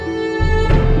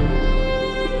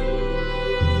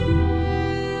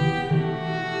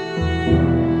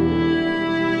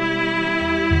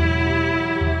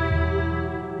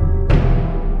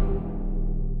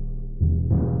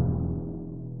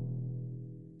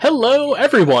Hello,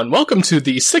 everyone. Welcome to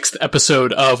the 6th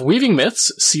episode of Weaving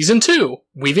Myths, Season 2.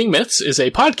 Weaving Myths is a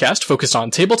podcast focused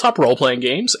on tabletop role-playing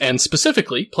games, and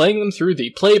specifically playing them through the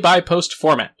play-by-post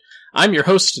format. I'm your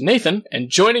host, Nathan,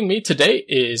 and joining me today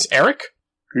is Eric.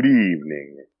 Good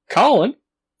evening. Colin.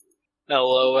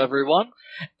 Hello, everyone.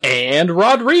 And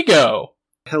Rodrigo.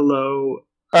 Hello.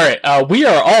 Alright, we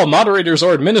are all moderators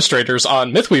or administrators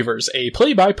on Mythweavers, a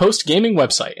play-by-post gaming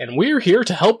website, and we're here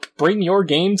to help bring your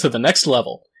game to the next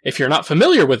level. If you're not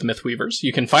familiar with Mythweavers,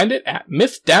 you can find it at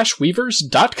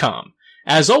myth-weavers.com.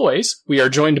 As always, we are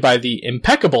joined by the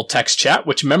impeccable text chat,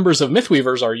 which members of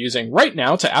Mythweavers are using right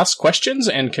now to ask questions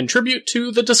and contribute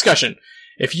to the discussion.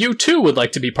 If you too would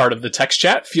like to be part of the text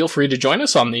chat, feel free to join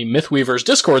us on the Mythweavers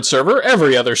Discord server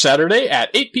every other Saturday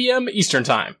at 8 p.m. Eastern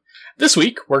Time. This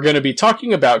week, we're going to be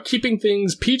talking about keeping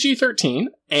things PG-13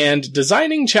 and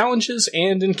designing challenges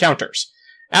and encounters.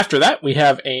 After that, we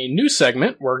have a new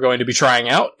segment we're going to be trying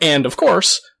out, and of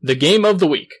course, the game of the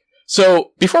week.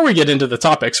 So, before we get into the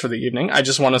topics for the evening, I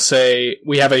just want to say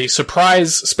we have a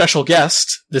surprise special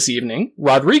guest this evening.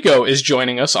 Rodrigo is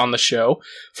joining us on the show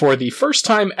for the first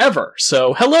time ever.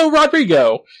 So, hello,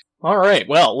 Rodrigo! Alright,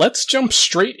 well, let's jump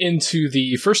straight into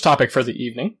the first topic for the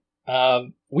evening.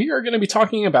 We are going to be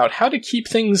talking about how to keep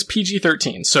things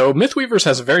PG-13. So, Mythweavers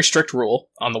has a very strict rule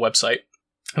on the website,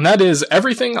 and that is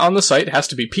everything on the site has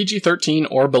to be PG-13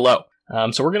 or below.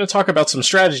 So we're going to talk about some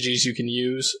strategies you can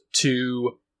use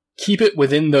to keep it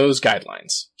within those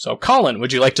guidelines. So, Colin,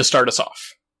 would you like to start us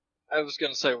off? I was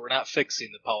going to say, we're not fixing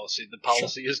the policy. The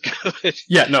policy is good.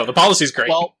 Yeah, no, the policy's great.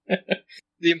 Well,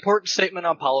 the important statement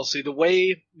on policy, the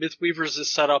way Mythweavers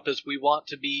is set up is we want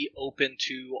to be open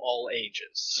to all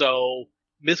ages. So,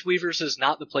 Mythweavers is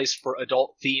not the place for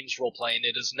adult themes role-playing.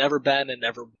 It has never been and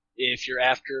never. If you're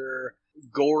after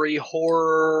gory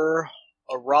horror,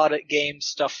 erotic games,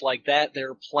 stuff like that,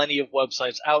 there are plenty of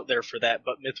websites out there for that,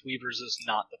 but Mythweavers is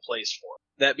not the place for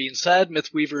it. That being said,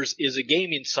 Mythweavers is a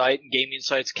gaming site, and gaming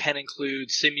sites can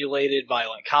include simulated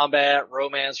violent combat,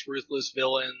 romance, ruthless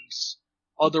villains,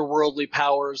 otherworldly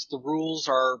powers. The rules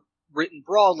are written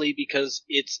broadly because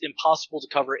it's impossible to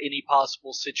cover any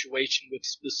possible situation with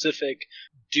specific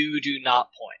do-not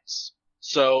points.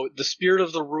 So the spirit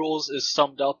of the rules is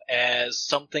summed up as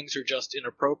some things are just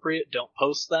inappropriate, don't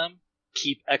post them,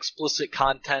 keep explicit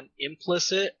content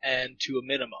implicit and to a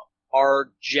minimum.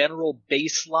 Our general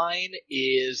baseline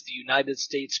is the United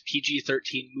States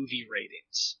PG-13 movie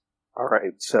ratings.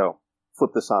 Alright, so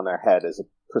flip this on their head. As a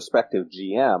prospective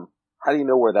GM, how do you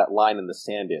know where that line in the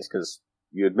sand is? Because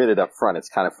you admitted up front it's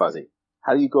kind of fuzzy.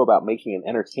 How do you go about making an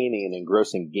entertaining and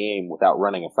engrossing game without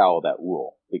running afoul of that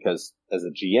rule? Because as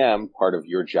a GM, part of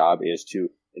your job is to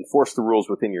enforce the rules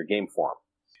within your game form.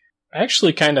 I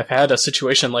actually kind of had a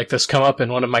situation like this come up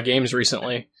in one of my games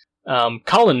recently.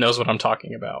 Colin knows what I'm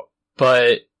talking about.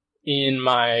 But in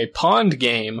my Pond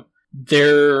game,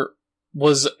 there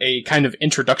was a kind of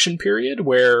introduction period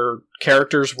where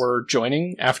characters were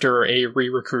joining after a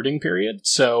re-recruiting period.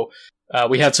 So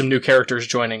we had some new characters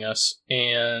joining us,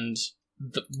 and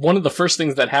one of the first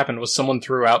things that happened was someone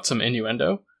threw out some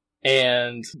innuendo.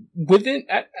 And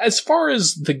as far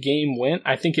as the game went,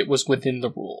 I think it was within the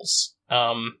rules.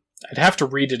 I'd have to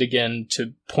read it again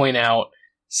to point out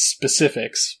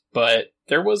specifics, but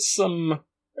there were some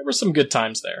good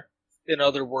times there. In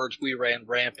other words, we ran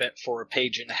rampant for a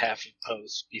page and a half of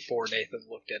posts before Nathan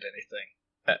looked at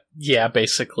anything. Yeah,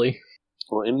 basically.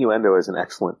 Well, innuendo is an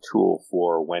excellent tool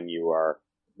for when you are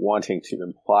wanting to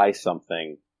imply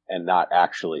something and not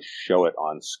actually show it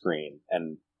on screen.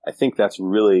 And I think that's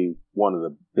really one of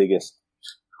the biggest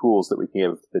tools that we can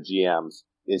give to the GMs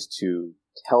is to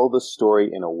tell the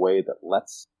story in a way that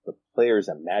lets the players'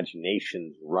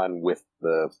 imaginations run with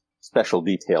the special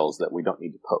details that we don't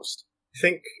need to post. I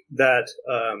think that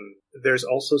there's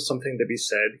also something to be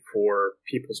said for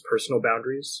people's personal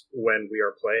boundaries when we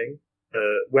are playing.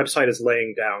 The website is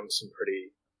laying down some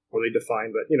pretty poorly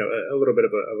defined, but, a little bit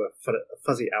of a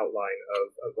fuzzy outline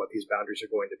of what these boundaries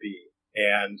are going to be.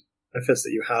 And benefits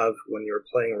that you have when you're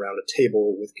playing around a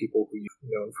table with people who you've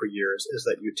known for years is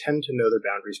that you tend to know their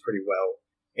boundaries pretty well,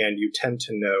 and you tend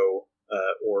to know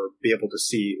or be able to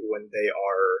see when they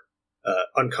are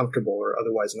uncomfortable or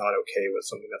otherwise not okay with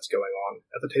something that's going on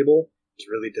at the table.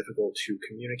 It's really difficult to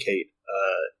communicate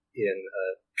in a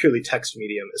purely text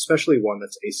medium, especially one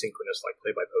that's asynchronous like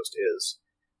play-by-post is.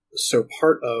 So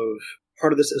part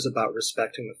of this is about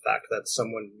respecting the fact that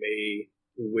someone may,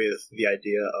 with the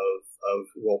idea of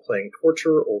role-playing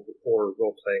torture or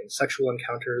role-playing sexual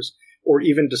encounters, or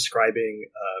even describing,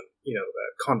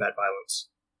 combat violence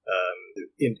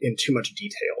in too much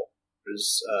detail.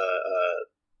 There's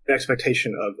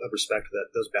expectation of respect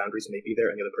that those boundaries may be there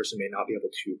and the other person may not be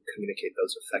able to communicate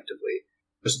those effectively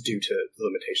just due to the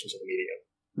limitations of the medium.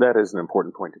 That is an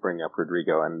important point to bring up,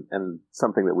 Rodrigo, and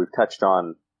something that we've touched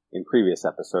on in previous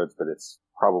episodes, but it's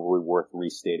probably worth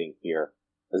restating here.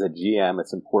 As a GM,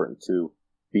 it's important to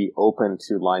be open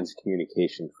to lines of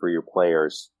communication for your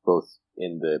players, both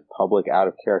in the public out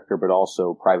of character, but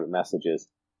also private messages.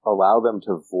 Allow them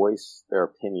to voice their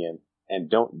opinion, and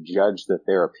don't judge that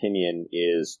their opinion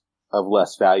is of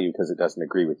less value because it doesn't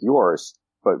agree with yours,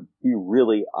 but be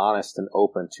really honest and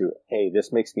open to, hey,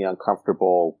 this makes me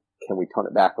uncomfortable. Can we tone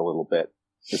it back a little bit?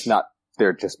 It's not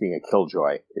they're just being a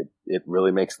killjoy. It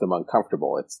really makes them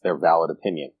uncomfortable. It's their valid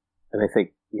opinion. And I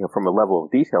think, from a level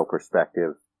of detail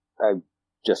perspective, I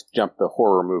just jump the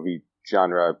horror movie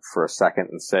genre for a second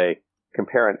and say,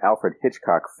 compare an Alfred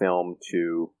Hitchcock film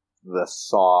to the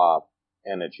Saw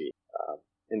energy.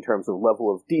 In terms of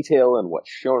level of detail and what's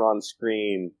shown on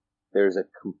screen, there's a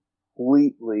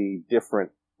completely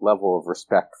different level of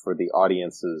respect for the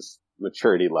audience's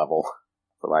maturity level,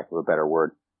 for lack of a better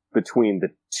word, between the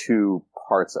two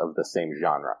parts of the same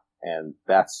genre. And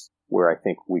that's where I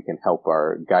think we can help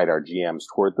guide our GMs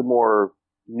toward the more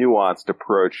nuanced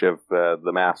approach of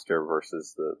the master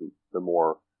versus the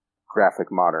more graphic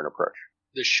modern approach.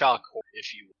 The shock,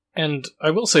 if you will. And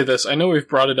I will say this, I know we've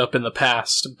brought it up in the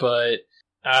past, but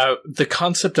the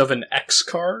concept of an X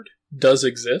card does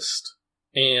exist,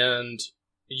 and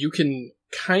you can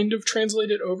kind of translate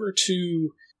it over to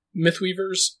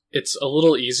Mythweavers. It's a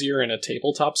little easier in a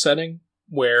tabletop setting,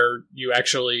 where you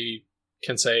actually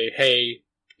can say, hey,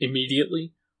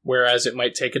 immediately, whereas it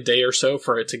might take a day or so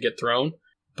for it to get thrown.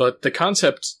 But the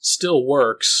concept still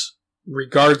works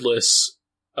regardless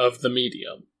of the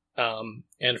medium.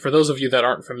 And for those of you that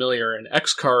aren't familiar, an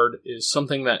X card is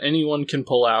something that anyone can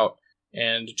pull out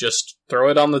and just throw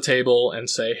it on the table and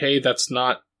say, hey, that's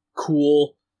not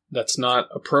cool, that's not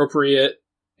appropriate,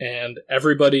 and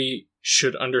everybody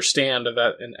should understand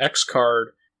that an X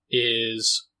card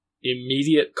is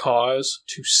immediate cause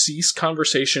to cease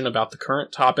conversation about the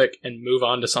current topic and move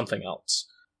on to something else.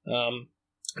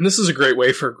 And this is a great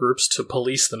way for groups to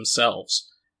police themselves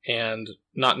and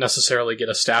not necessarily get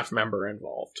a staff member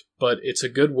involved. But it's a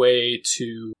good way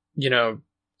to,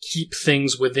 keep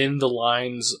things within the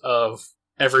lines of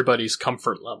everybody's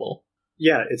comfort level.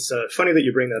 Yeah, it's funny that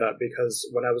you bring that up, because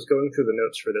when I was going through the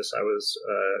notes for this, I was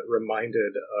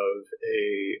reminded of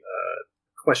a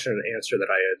question and answer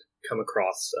that I had come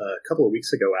across a couple of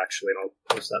weeks ago, actually, and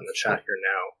I'll post that in the chat here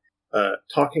now,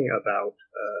 talking about,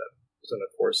 and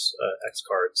of course, X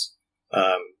cards.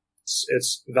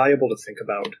 It's valuable to think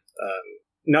about,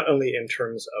 not only in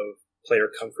terms of player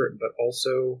comfort, but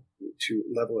also to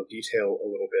level of detail a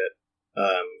little bit.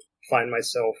 Find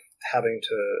myself having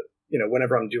to,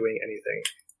 whenever I'm doing anything,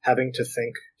 having to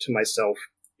think to myself,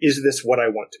 is this what I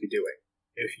want to be doing?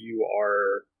 If you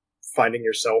are finding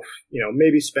yourself,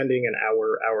 maybe spending an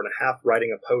hour and a half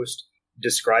writing a post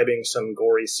describing some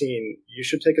gory scene, you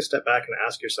should take a step back and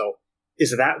ask yourself,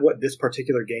 is that what this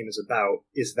particular game is about?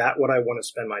 Is that what I want to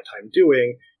spend my time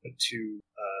doing? And to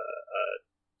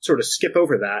sort of skip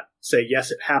over that, say, yes,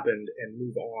 it happened, and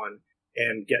move on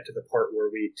and get to the part where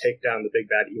we take down the big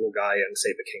bad evil guy and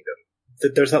save the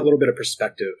kingdom. There's that little bit of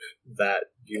perspective that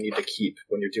you need to keep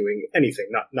when you're doing anything,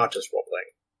 not just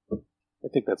role-playing. I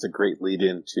think that's a great lead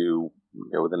into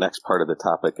the next part of the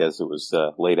topic, as it was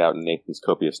laid out in Nathan's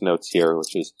copious notes here,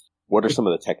 which is, what are some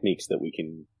of the techniques that we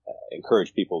can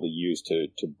encourage people to use to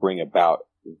bring about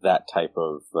that type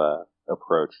of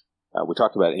approach? We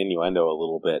talked about innuendo a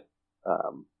little bit.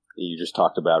 You just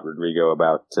talked about, Rodrigo,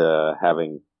 about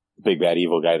having the big bad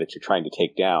evil guy that you're trying to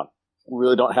take down. We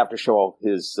really don't have to show all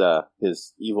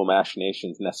his evil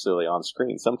machinations necessarily on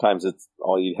screen. Sometimes it's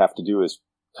all you have to do is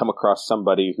come across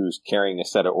somebody who's carrying a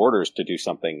set of orders to do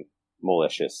something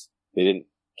malicious. They didn't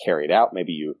carry it out.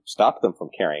 Maybe you stop them from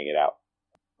carrying it out.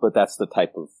 But that's the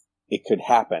type of, it could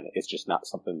happen. It's just not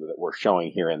something that we're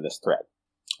showing here in this thread.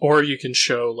 Or you can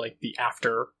show, the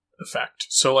after effect.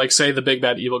 So, say the big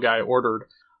bad evil guy ordered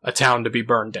a town to be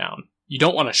burned down. You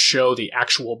don't want to show the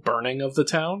actual burning of the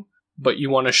town, but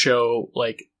you want to show,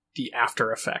 the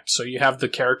after effect. So you have the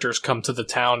characters come to the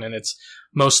town and it's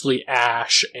mostly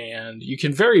ash, and you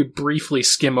can very briefly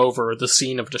skim over the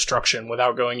scene of destruction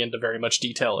without going into very much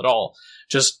detail at all.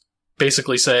 Just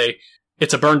basically say,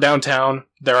 it's a burned down town,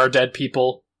 there are dead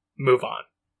people, move on.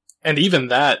 And even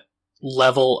that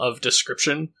level of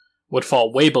description would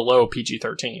fall way below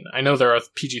PG-13. I know there are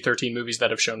PG-13 movies that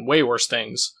have shown way worse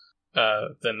things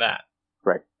than that.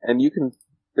 Right. And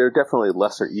there are definitely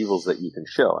lesser evils that you can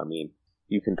show. I mean,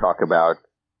 you can talk about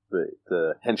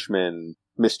the henchmen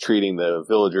mistreating the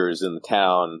villagers in the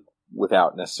town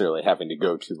without necessarily having to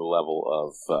go to the level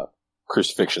of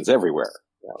crucifixions everywhere.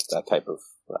 That type of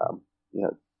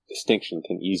distinction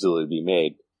can easily be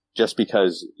made. Just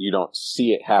because you don't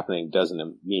see it happening doesn't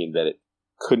mean that it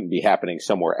couldn't be happening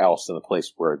somewhere else in the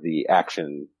place where the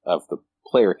action of the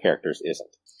player characters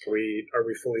isn't. Are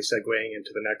we fully segueing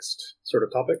into the next sort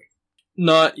of topic?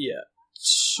 Not yet.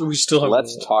 So we still have.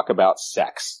 Let's talk about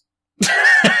sex.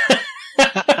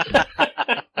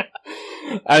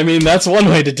 I mean, that's one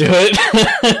way to do it.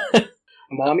 A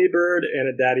mommy bird and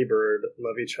a daddy bird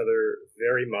love each other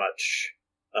very much.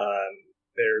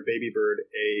 Their baby bird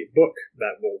a book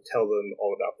that will tell them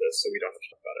all about this, so we don't have to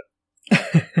talk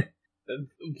about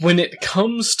it. When it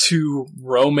comes to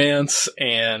romance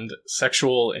and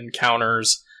sexual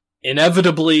encounters,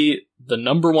 inevitably, the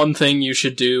number one thing you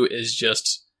should do is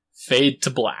just fade to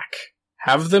black.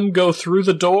 Have them go through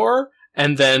the door,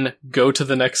 and then go to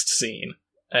the next scene.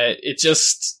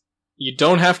 You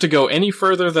don't have to go any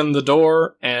further than the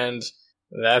door, and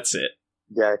that's it.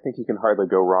 Yeah, I think you can hardly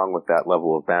go wrong with that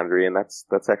level of boundary, and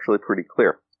that's actually pretty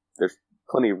clear. There's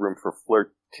plenty of room for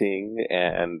flirting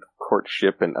and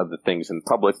courtship and other things in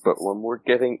public, but when we're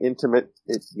getting intimate,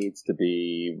 it needs to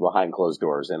be behind closed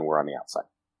doors, and we're on the outside.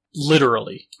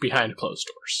 Literally, behind closed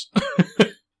doors.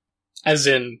 As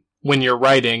in, when you're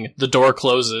writing, the door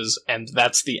closes, and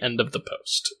that's the end of the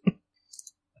post.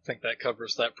 I think that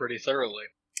covers that pretty thoroughly.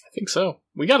 I think so.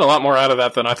 We got a lot more out of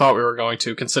that than I thought we were going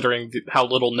to, considering how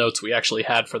little notes we actually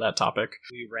had for that topic.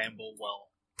 We ramble well.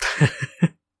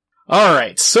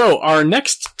 Alright, so our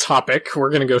next topic, we're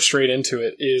going to go straight into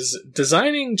it, is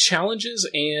designing challenges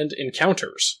and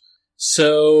encounters.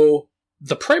 So,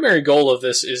 the primary goal of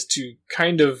this is to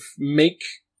kind of make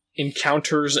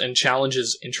encounters and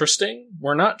challenges interesting.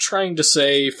 We're not trying to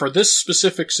say, for this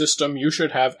specific system, you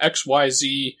should have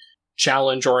XYZ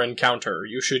challenge or encounter.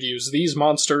 You should use these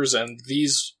monsters and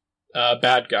these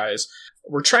bad guys.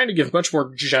 We're trying to give much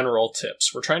more general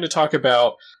tips. We're trying to talk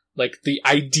about, like, the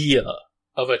idea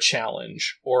of a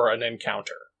challenge or an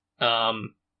encounter.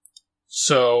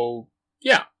 So,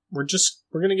 yeah, we're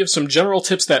going to give some general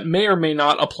tips that may or may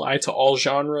not apply to all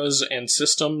genres and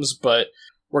systems, but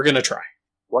we're going to try.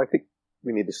 Well, I think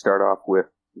we need to start off with,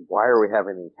 why are we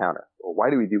having an encounter? Or why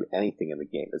do we do anything in the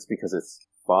game? It's because it's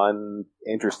fun,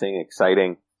 interesting,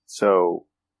 exciting. So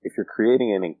if you're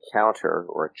creating an encounter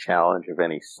or a challenge of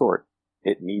any sort,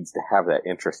 it needs to have that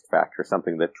interest factor,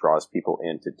 something that draws people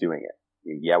into doing it.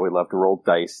 Yeah, we love to roll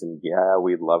dice, and yeah,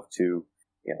 we'd love to,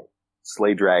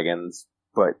 slay dragons,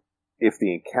 but if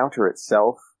the encounter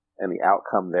itself and the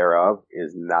outcome thereof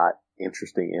is not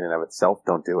interesting in and of itself,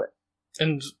 don't do it.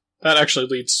 And that actually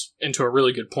leads into a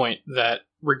really good point, that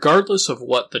regardless of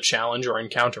what the challenge or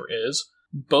encounter is,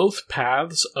 both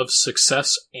paths of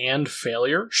success and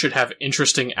failure should have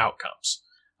interesting outcomes.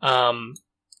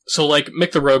 So like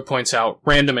Mick the Rogue points out,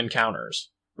 random encounters.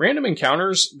 Random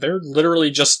encounters, they're literally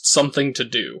just something to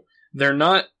do. They're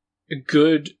not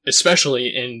good, especially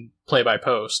in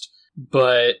play-by-post,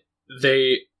 but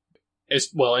in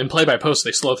play-by-post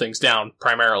they slow things down,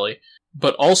 primarily.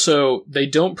 But also, they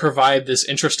don't provide this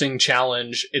interesting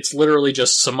challenge. It's literally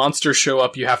just some monsters show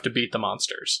up, you have to beat the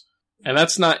monsters. And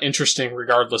that's not interesting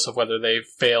regardless of whether they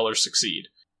fail or succeed.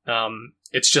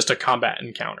 It's just a combat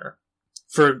encounter.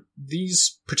 For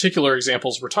these particular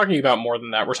examples, we're talking about more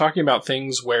than that. We're talking about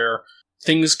things where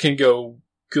things can go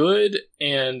good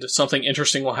and something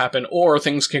interesting will happen, or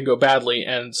things can go badly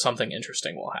and something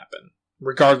interesting will happen,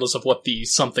 regardless of what the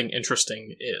something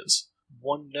interesting is.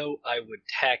 One note I would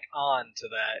tack on to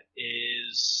that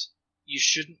is you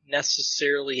shouldn't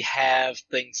necessarily have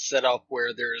things set up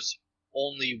where there's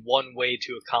only one way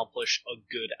to accomplish a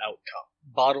good outcome.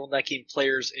 Bottlenecking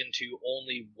players into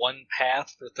only one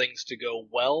path for things to go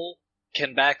well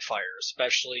can backfire,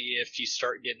 especially if you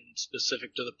start getting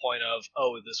specific to the point of,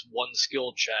 this one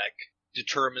skill check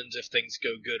determines if things go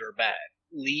good or bad.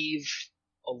 Leave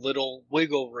a little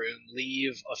wiggle room,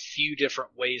 leave a few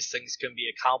different ways things can be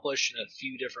accomplished and a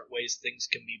few different ways things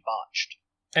can be botched.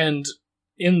 And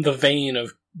in the vein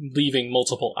of leaving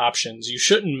multiple options, you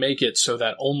shouldn't make it so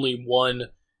that only one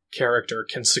character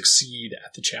can succeed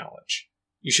at the challenge.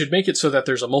 You should make it so that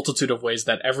there's a multitude of ways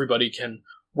that everybody can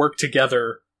work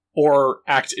together or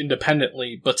act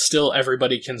independently, but still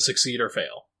everybody can succeed or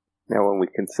fail. Now, when we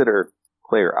consider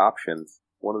player options,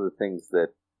 one of the things that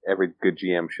every good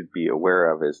GM should be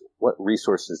aware of is what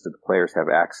resources do the players have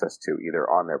access to, either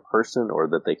on their person or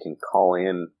that they can call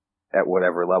in at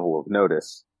whatever level of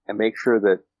notice, and make sure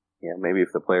that, maybe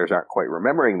if the players aren't quite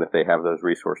remembering that they have those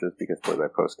resources, because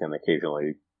play-by-post can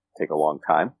occasionally take a long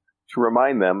time, to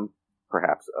remind them,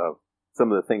 perhaps, of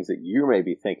some of the things that you may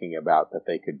be thinking about that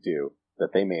they could do,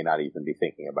 that they may not even be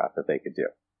thinking about that they could do.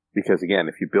 Because again,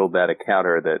 if you build that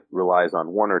encounter that relies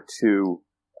on one or two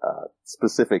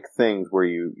specific things where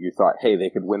you thought, hey, they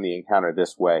could win the encounter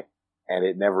this way, and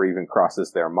it never even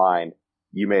crosses their mind,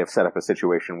 you may have set up a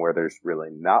situation where there's really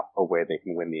not a way they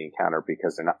can win the encounter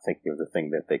because they're not thinking of the thing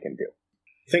that they can do.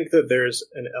 I think that there's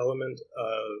an element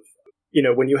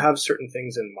of, when you have certain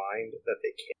things in mind that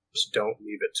they can't, just don't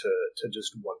leave it to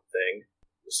just one thing.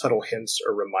 Subtle hints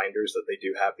or reminders that they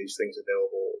do have these things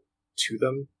available to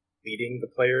them, leading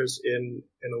the players in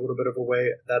a little bit of a way,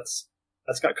 that's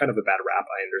got kind of a bad rap,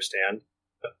 I understand.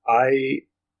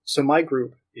 So my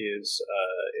group is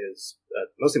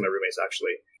mostly my roommates,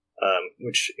 actually,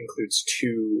 which includes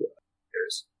two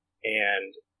players,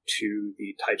 and to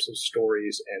the types of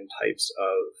stories and types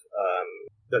of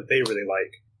that they really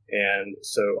like. And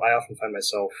so I often find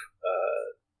myself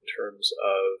in terms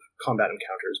of combat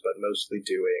encounters, but mostly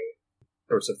doing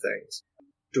sorts of things.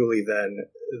 Usually then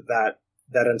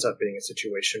that ends up being a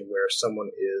situation where someone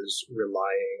is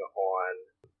relying on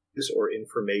this or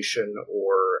information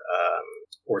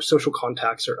or social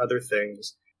contacts or other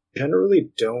things.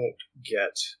 Generally don't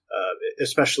get,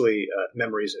 especially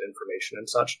memories and information and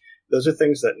such. Those are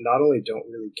things that not only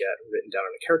don't really get written down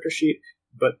on a character sheet,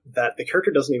 but that the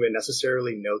character doesn't even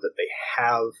necessarily know that they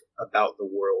have about the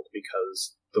world,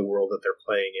 because the world that they're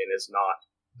playing in is not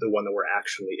the one that we're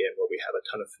actually in, where we have a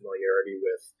ton of familiarity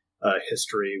with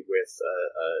history, with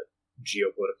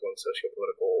geopolitical and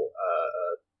sociopolitical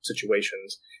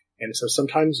situations. And so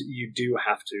sometimes you do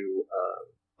have to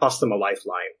toss them a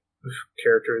lifeline.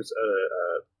 Characters,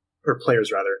 or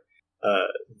players rather,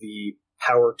 the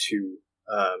power to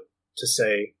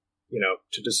say,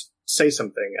 to just say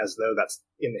something as though that's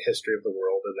in the history of the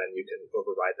world, and then you can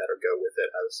override that or go with it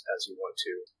as you want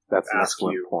to. That's an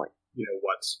excellent point.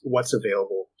 What's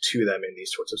available to them in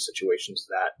these sorts of situations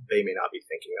that they may not be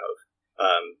thinking of.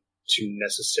 To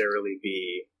necessarily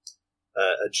be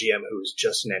a GM who's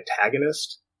just an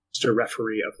antagonist, just a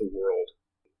referee of the world,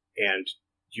 and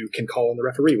you can call on the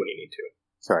referee when you need to.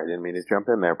 Sorry, I didn't mean to jump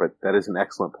in there, but that is an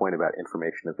excellent point about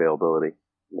information availability.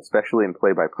 Especially in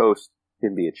play-by-post,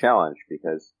 can be a challenge,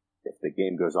 because if the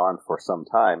game goes on for some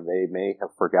time, they may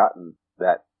have forgotten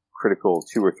that critical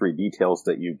 2 or 3 details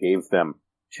that you gave them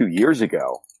 2 years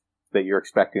ago that you're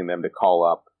expecting them to call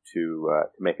up to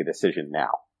make a decision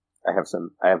now. I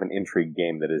have an intrigue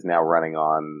game that is now running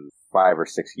on 5 or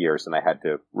 6 years, and I had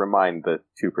to remind the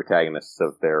 2 protagonists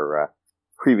of their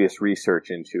previous research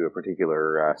into a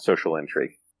particular social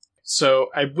intrigue. So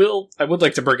I would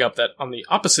like to bring up that on the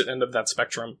opposite end of that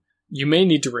spectrum, you may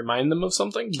need to remind them of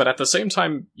something, but at the same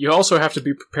time, you also have to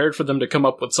be prepared for them to come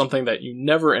up with something that you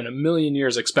never in a million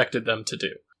years expected them to do.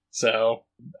 So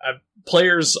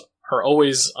players are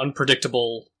always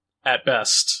unpredictable at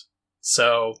best.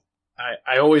 So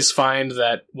I always find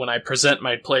that when I present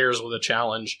my players with a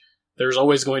challenge, there's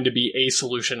always going to be a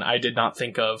solution I did not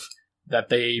think of that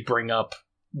they bring up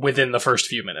within the first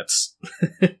few minutes.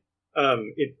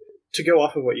 To go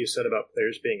off of what you said about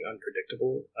players being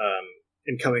unpredictable,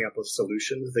 and coming up with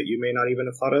solutions that you may not even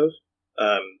have thought of,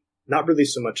 not really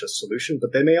so much a solution,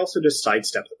 but they may also just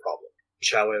sidestep the problem,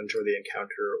 challenge or the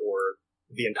encounter or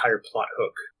the entire plot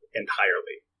hook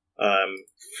entirely.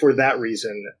 For that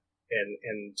reason,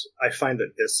 and I find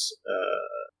that this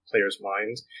player's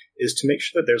mind is to make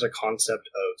sure that there's a concept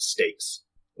of stakes.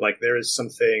 Like there is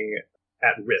something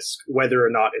at risk, whether or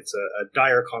not it's a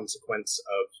dire consequence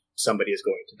of somebody is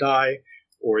going to die,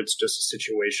 or it's just a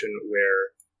situation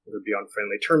where it would be on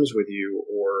friendly terms with you,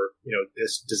 or,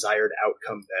 this desired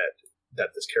outcome that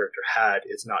this character had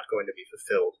is not going to be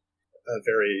fulfilled. A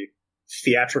very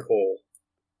theatrical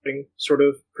sort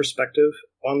of perspective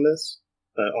on this,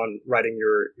 on writing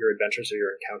your adventures or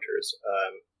your encounters.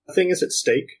 Nothing is at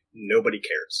stake. Nobody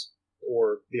cares.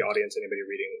 Or the audience, anybody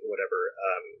reading, whatever.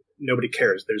 Nobody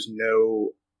cares. There's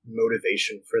no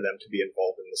motivation for them to be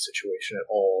involved in the situation at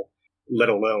all, let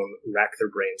alone rack their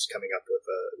brains coming up with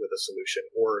a solution,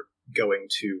 or going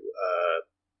to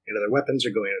into their weapons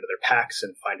or going into their packs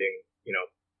and finding,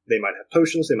 they might have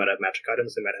potions, they might have magic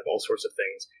items, they might have all sorts of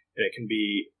things, and it can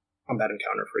be combat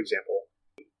encounter, for example.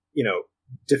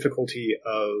 Difficulty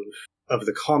of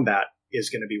the combat is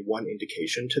going to be one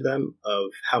indication to them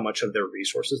of how much of their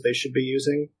resources they should be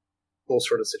using. Full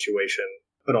sort of situation,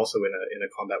 but also in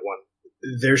a combat one.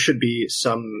 There should be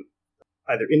some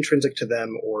either intrinsic to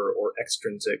them or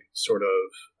extrinsic sort of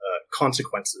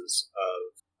consequences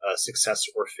of success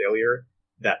or failure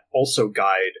that also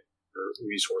guide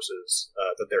resources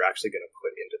that they're actually going to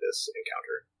put into this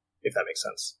encounter, if that makes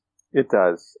sense. It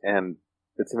does, and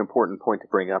it's an important point to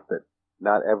bring up that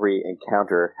not every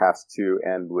encounter has to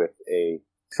end with a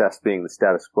success being the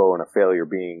status quo and a failure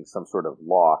being some sort of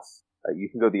loss. You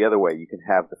can go the other way. You can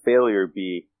have the failure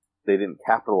be they didn't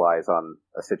capitalize on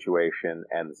a situation,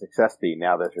 and the success be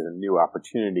now that there's a new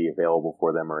opportunity available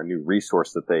for them, or a new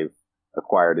resource that they've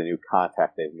acquired, a new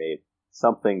contact they've made,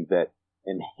 something that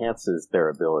enhances their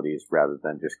abilities rather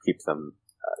than just keeps them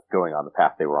going on the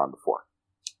path they were on before.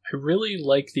 I really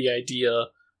like the idea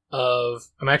of,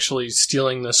 I'm actually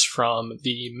stealing this from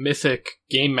the Mythic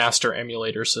Game Master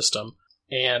emulator system,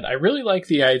 and I really like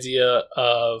the idea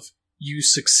of you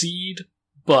succeed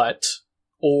but,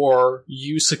 or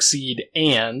you succeed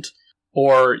and,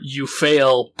 or you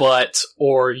fail but,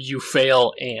 or you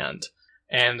fail and.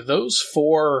 And those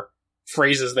 4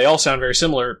 phrases, they all sound very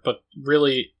similar, but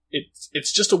really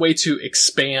it's just a way to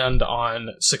expand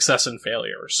on success and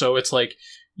failure. So it's like,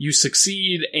 you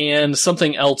succeed and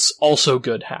something else also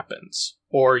good happens.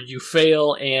 Or you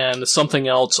fail and something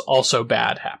else also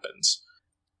bad happens.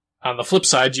 On the flip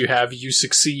side, you have you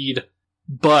succeed,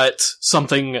 but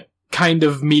something kind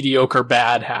of mediocre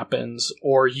bad happens.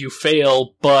 Or you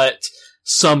fail, but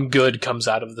some good comes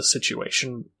out of the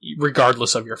situation,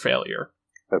 regardless of your failure.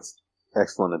 That's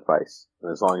excellent advice.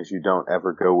 And as long as you don't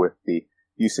ever go with the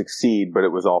you succeed, but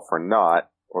it was all for naught,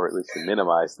 or at least to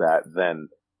minimize that, then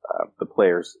the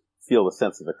players feel a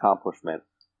sense of accomplishment,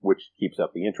 which keeps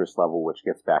up the interest level, which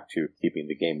gets back to keeping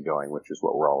the game going, which is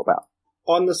what we're all about.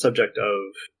 On the subject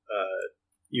of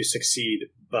you succeed,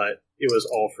 but it was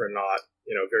all for naught,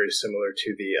 very similar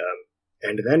to the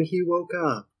and then he woke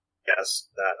up. Yes,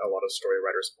 that a lot of story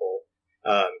writers pull.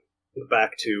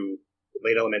 Back to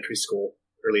late elementary school,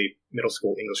 early middle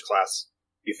school English class,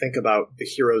 you think about the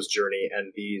hero's journey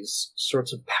and these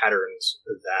sorts of patterns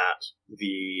that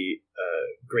the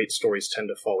great stories tend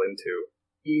to fall into.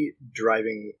 The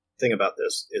driving thing about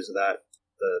this is that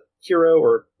the hero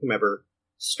or whomever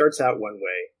starts out one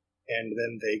way, and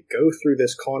then they go through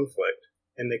this conflict,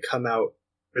 and they come out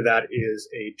where that is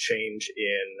a change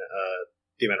in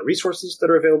the amount of resources that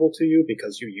are available to you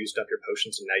because you used up your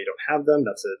potions and now you don't have them.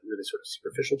 That's a really sort of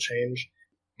superficial change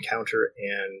encounter,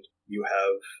 and you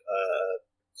have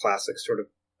classic sort of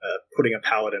putting a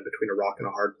paladin between a rock and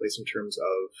a hard place in terms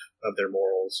of their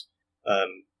morals.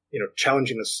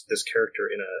 Challenging this character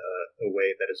in a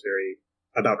way that is very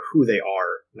about who they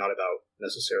are, not about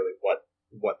necessarily what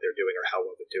they're doing or how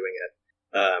well they're doing it.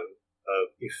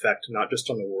 Of effect not just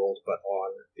on the world but on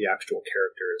the actual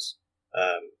characters.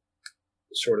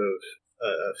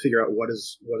 Figure out what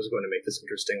is going to make this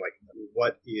interesting. Like,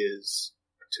 what is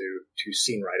to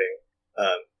scene writing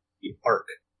the arc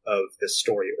of this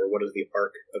story, or what is the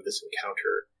arc of this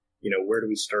encounter? Where do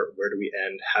we start? Where do we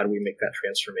end? How do we make that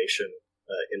transformation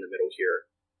in the middle here,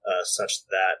 such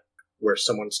that where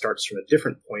someone starts from a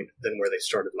different point than where they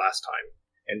started last time?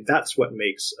 And that's what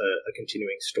makes a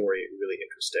continuing story really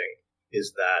interesting,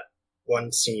 is that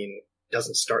one scene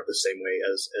doesn't start the same way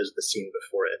as the scene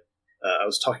before it. I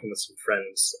was talking with some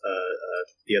friends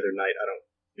the other night.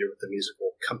 With the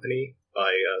musical Company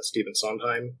by Stephen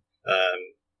Sondheim,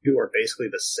 who are basically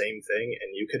the same thing,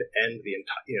 and you could end the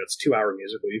entire, it's a 2-hour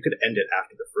musical, you could end it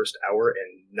after the first hour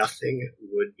and nothing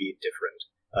would be different.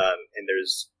 And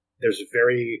there's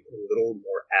very little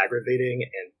more aggravating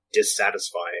and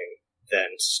dissatisfying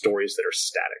than stories that are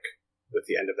static. With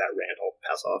the end of that rant, I'll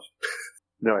pass off.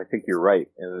 No, I think you're right.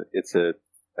 And it's a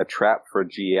trap for a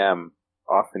GM.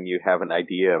 Often you have an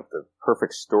idea of the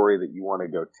perfect story that you want to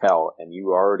go tell, and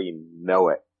you already know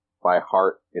it by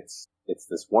heart. It's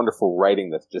this wonderful writing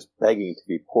that's just begging to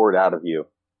be poured out of you.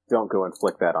 Don't go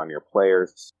inflict that on your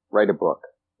players. Write a book.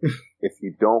 If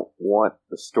you don't want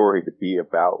the story to be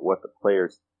about what the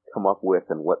players come up with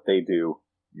and what they do,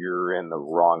 you're in the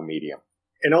wrong medium.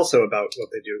 And also about what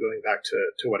they do, going back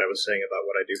to what I was saying about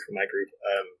what I do for my group,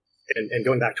 and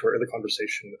going back to our earlier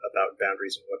conversation about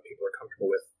boundaries and what people are comfortable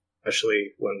with,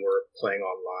 especially when we're playing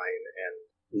online and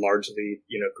largely,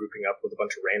 grouping up with a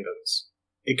bunch of randoms.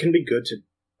 It can be good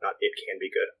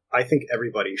I think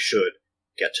everybody should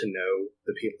get to know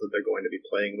the people that they're going to be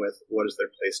playing with. What is their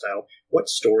play style? What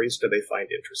stories do they find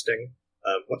interesting?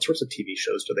 What sorts of TV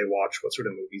shows do they watch? What sort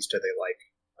of movies do they like?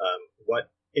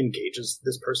 What engages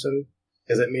this person?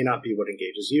 Because it may not be what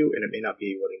engages you, and it may not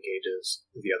be what engages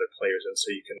the other players. And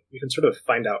so you can sort of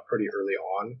find out pretty early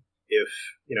on if,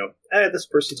 this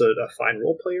person's a fine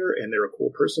role player and they're a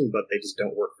cool person, but they just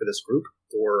don't work for this group,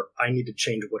 or I need to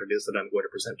change what it is that I'm going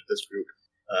to present to this group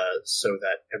so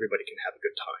that everybody can have a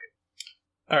good time.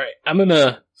 All right, I'm going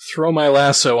to throw my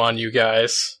lasso on you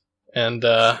guys and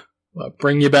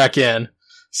bring you back in.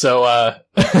 So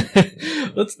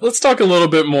let's talk a little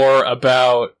bit more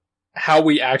about how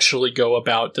we actually go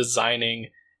about designing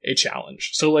a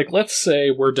challenge. So, like, let's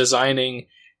say we're designing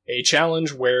a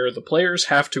challenge where the players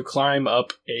have to climb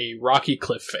up a rocky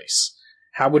cliff face.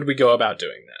 How would we go about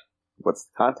doing that? What's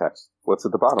the context? What's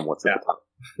at the bottom? What's at the top?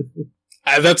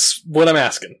 That's what I'm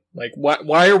asking. Like,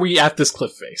 why are we at this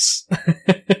cliff face?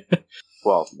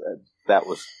 Well, that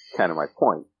was kind of my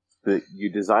point. That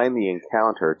you design the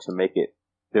encounter to make it,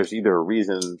 there's either a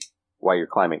reason why you're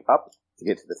climbing up to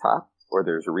get to the top, or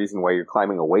there's a reason why you're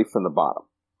climbing away from the bottom.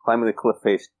 Climbing the cliff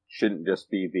face shouldn't just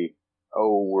be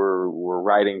we're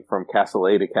riding from castle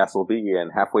A to castle B,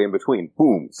 and halfway in between,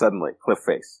 boom, suddenly, cliff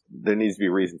face. There needs to be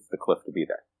a reason for the cliff to be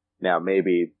there. Now,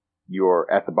 maybe you're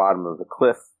at the bottom of the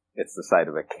cliff, it's the side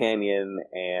of a canyon,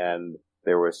 and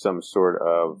there was some sort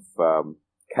of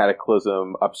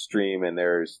cataclysm upstream, and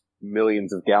there's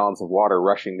millions of gallons of water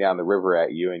rushing down the river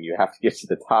at you, and you have to get to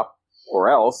the top, or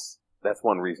else, that's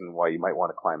one reason why you might want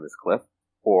to climb this cliff.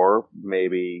 Or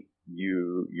maybe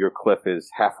your cliff is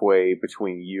halfway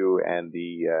between you and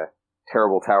the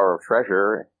terrible Tower of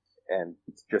Treasure, and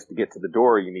just to get to the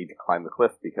door, you need to climb the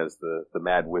cliff because the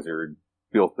mad wizard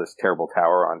built this terrible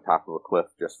tower on top of a cliff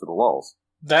just for the lulz.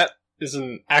 That is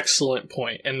an excellent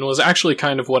point, and was actually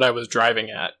kind of what I was driving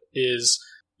at, is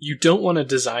you don't want to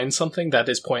design something that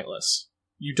is pointless.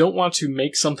 You don't want to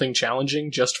make something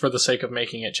challenging just for the sake of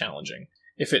making it challenging.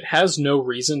 If it has no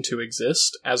reason to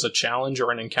exist as a challenge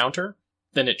or an encounter,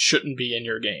 then it shouldn't be in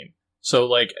your game. So,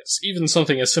 like, even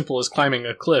something as simple as climbing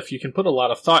a cliff, you can put a lot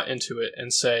of thought into it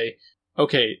and say,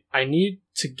 okay, I need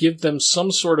to give them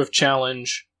some sort of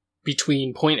challenge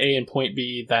between point A and point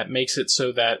B that makes it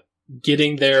so that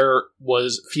getting there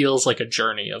feels like a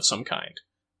journey of some kind.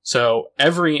 So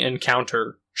every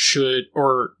encounter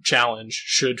challenge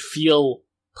should feel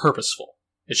purposeful.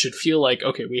 It should feel like,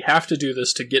 okay, we have to do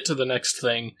this to get to the next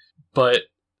thing, but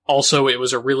also it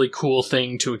was a really cool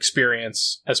thing to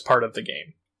experience as part of the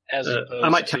game. I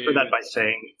might temper that by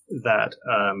saying that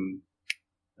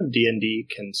D&D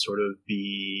can sort of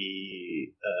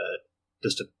be,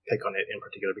 just to pick on it in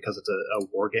particular because it's a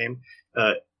war game,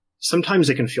 sometimes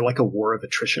it can feel like a war of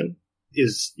attrition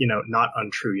is, not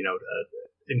untrue.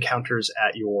 Encounters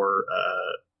at your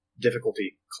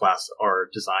difficulty class are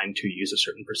designed to use a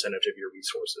certain percentage of your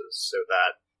resources so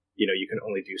that, you can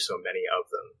only do so many of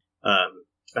them.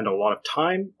 Spend a lot of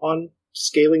time on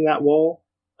scaling that wall,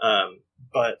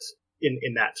 but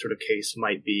in that sort of case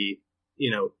might be,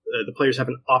 the players have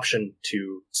an option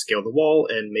to scale the wall,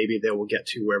 and maybe they will get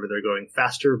to wherever they're going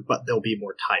faster, but they'll be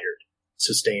more tired,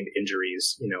 sustained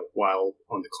injuries, while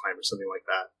on the climb or something like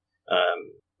that.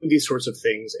 These sorts of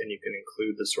things, and you can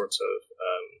include the sorts of,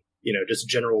 just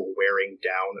general wearing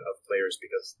down of players,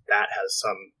 because that has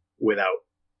some without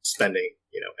spending,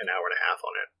 an hour and a half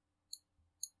on it.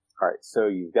 All right, so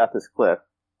you've got this cliff.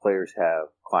 Players have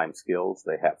climb skills,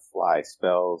 they have fly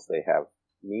spells, they have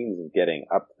means of getting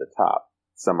up to the top.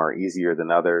 Some are easier than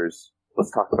others.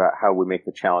 Let's talk about how we make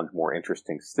the challenge more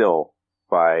interesting still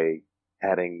by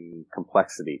adding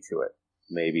complexity to it.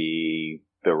 Maybe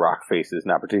the rock face is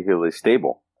not particularly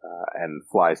stable, and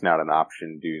fly is not an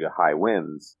option due to high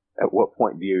winds. At what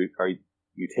point are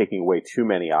you taking away too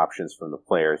many options from the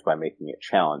players by making it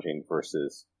challenging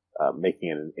versus making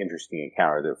it an interesting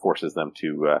encounter that forces them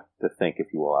to think, if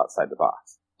you will, outside the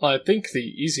box? Well, I think the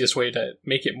easiest way to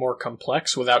make it more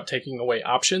complex without taking away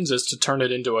options is to turn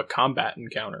it into a combat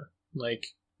encounter. Like,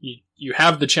 you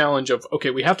have the challenge of,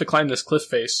 okay, we have to climb this cliff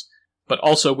face, but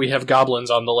also we have goblins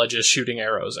on the ledges shooting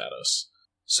arrows at us.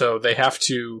 So they have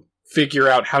to figure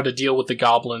out how to deal with the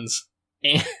goblins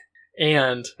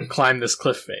and climb this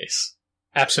cliff face.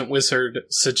 Absent Wizard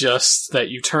suggests that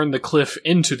you turn the cliff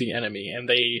into the enemy, and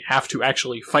they have to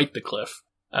actually fight the cliff.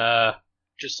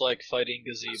 Just like fighting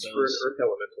gazebos. For an Earth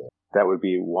Elemental. That would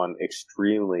be one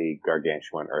extremely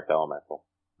gargantuan Earth Elemental.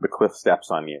 The cliff steps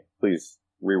on you. Please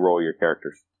re-roll your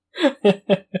characters.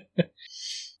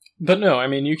 But no, I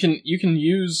mean, you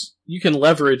can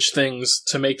leverage things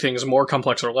to make things more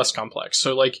complex or less complex.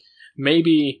 So, like,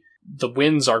 maybe the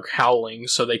winds are howling,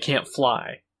 so they can't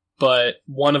fly, but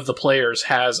one of the players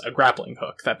has a grappling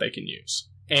hook that they can use.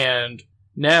 And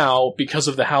now, because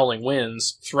of the howling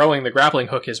winds, throwing the grappling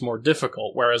hook is more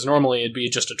difficult, whereas normally it'd be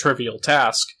just a trivial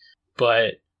task,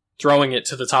 but throwing it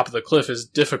to the top of the cliff is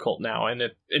difficult now, and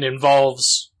it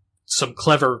involves some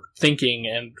clever thinking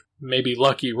and maybe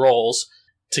lucky rolls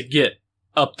to get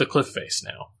up the cliff face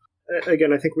now.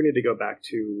 Again, I think we need to go back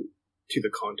to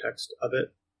the context of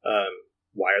it.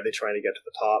 Why are they trying to get to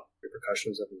the top?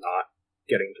 Repercussions of not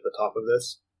getting to the top of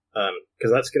this,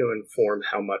 because that's going to inform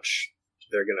how much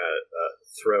they're going to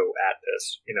throw at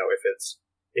this.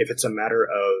 If it's a matter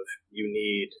of you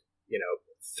need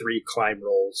 3 climb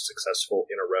rolls successful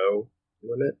in a row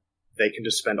limit, they can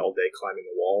just spend all day climbing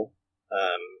the wall.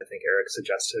 I think Eric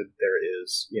suggested there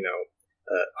is,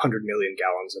 100 million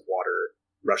gallons of water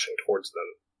rushing towards them.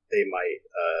 They might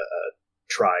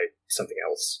try something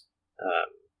else.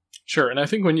 Sure, and I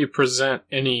think when you present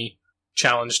any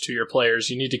challenge to your players,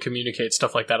 you need to communicate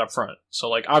stuff like that up front. So,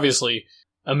 like, obviously,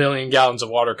 1 million gallons of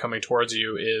water coming towards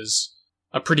you is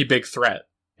a pretty big threat,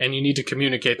 and you need to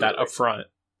communicate that up front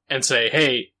and say,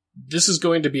 hey, this is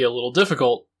going to be a little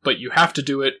difficult, but you have to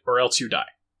do it or else you die.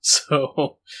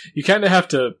 So you kind of have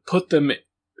to put them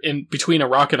in between a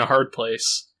rock and a hard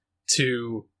place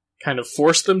to kind of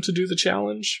force them to do the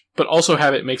challenge, but also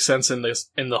have it make sense in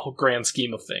the whole grand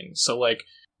scheme of things. So, like,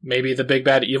 maybe the big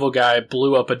bad evil guy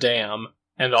blew up a dam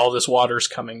and all this water's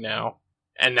coming now,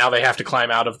 and now they have to climb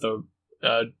out of the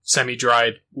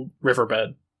semi-dried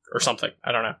riverbed or something.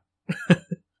 I don't know.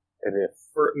 And if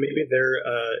maybe they're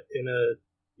in a,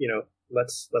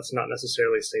 let's not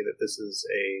necessarily say that this is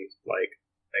a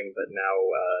thing, but now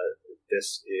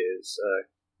this is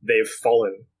they've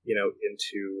fallen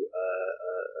into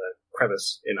a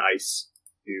crevice in ice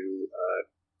to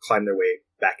climb their way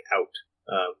back out,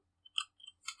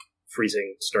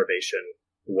 freezing, starvation,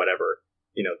 whatever.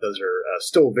 Those are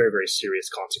still very, very serious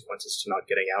consequences to not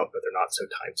getting out, but they're not so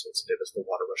time sensitive as the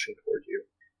water rushing toward you.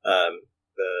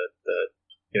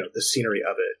 The scenery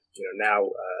of it,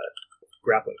 now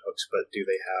grappling hooks, but do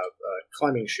they have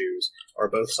climbing shoes?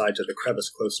 Are both sides of the crevice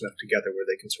close enough together where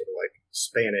they can sort of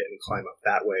span it and climb up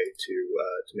that way to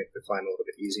make the climb a little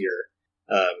bit easier?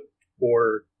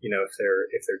 Or if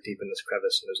they're deep in this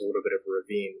crevice and there's a little bit of a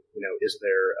ravine, is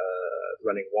there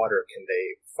running water? Can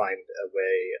they find a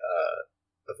way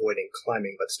avoiding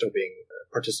climbing but still being a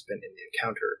participant in the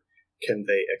encounter? Can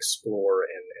they explore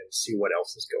and see what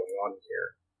else is going on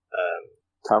here?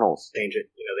 tunnels, Change it.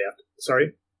 They have to.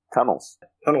 Sorry. tunnels.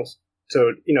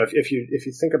 So if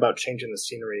you think about changing the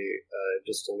scenery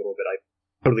just a little bit, I'm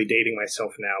totally dating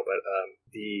myself now, but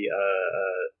the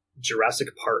Jurassic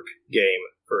Park game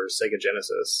for Sega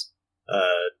Genesis.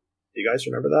 Do you guys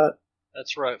remember that?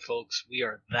 That's right, folks. We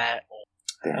are that old.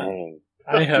 Dang.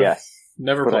 I have Yes,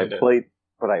 never but played I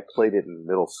it. played it in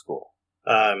middle school.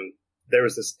 There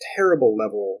was this terrible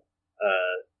level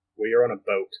where you're on a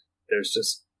boat. There's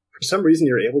just, for some reason,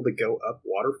 you're able to go up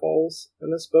waterfalls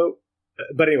in this boat.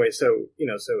 But anyway,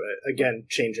 again,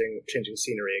 changing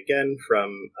scenery again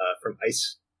from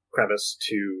ice crevice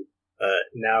to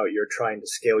now you're trying to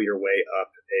scale your way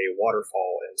up a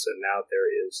waterfall, and so now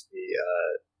there is the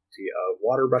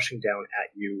water rushing down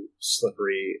at you,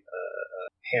 slippery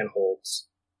handholds.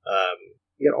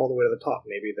 You get all the way to the top.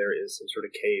 Maybe there is some sort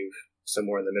of cave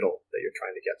somewhere in the middle that you're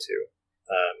trying to get to.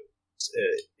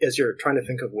 As you're trying to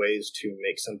think of ways to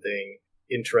make something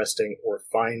interesting or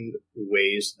find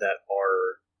ways that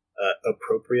are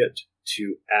appropriate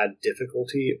to add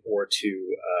difficulty or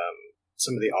to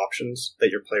some of the options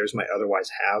that your players might otherwise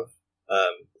have,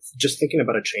 just thinking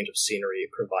about a change of scenery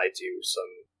provides you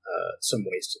some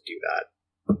ways to do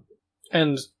that.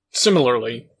 And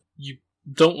similarly, you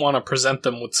don't want to present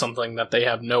them with something that they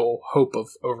have no hope of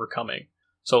overcoming.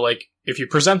 So, like, if you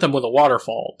present them with a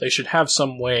waterfall, they should have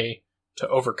some way to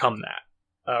overcome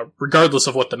that. Regardless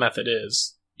of what the method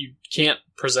is, you can't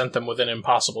present them with an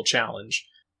impossible challenge.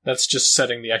 That's just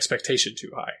setting the expectation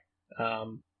too high.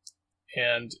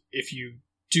 And if you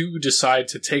do decide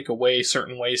to take away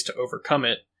certain ways to overcome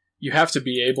it, you have to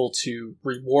be able to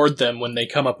reward them when they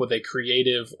come up with a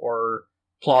creative or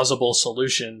plausible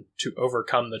solution to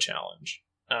overcome the challenge.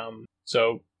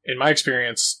 So, in my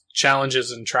experience,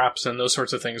 challenges and traps and those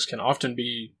sorts of things can often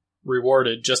be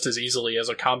rewarded just as easily as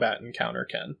a combat encounter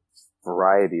can.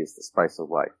 Variety is the spice of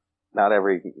life. Not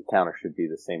every encounter should be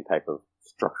the same type of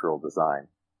structural design.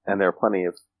 And there are plenty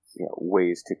of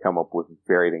ways to come up with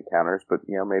varied encounters, but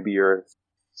maybe you're...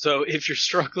 So if you're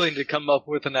struggling to come up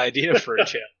with an idea for a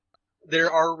challenge,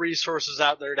 there are resources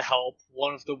out there to help.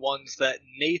 One of the ones that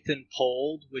Nathan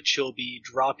pulled, which he'll be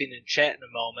dropping in chat in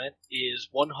a moment, is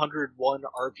 101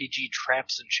 RPG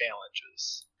Traps and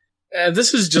Challenges.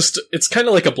 This is just, it's kind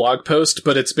of like a blog post,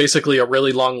 but it's basically a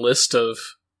really long list of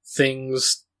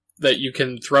things that you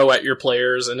can throw at your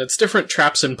players, and it's different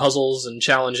traps and puzzles and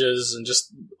challenges and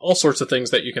just all sorts of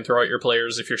things that you can throw at your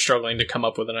players if you're struggling to come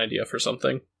up with an idea for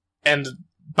something. And,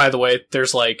 by the way,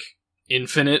 there's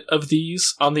infinite of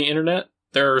these on the internet.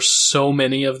 There are so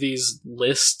many of these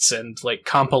lists and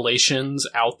compilations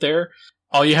out there.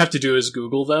 All you have to do is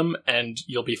Google them and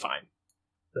you'll be fine.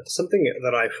 That's something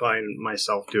that I find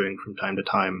myself doing from time to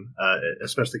time,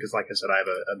 especially because, like I said, I have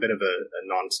a bit of a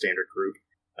non-standard group.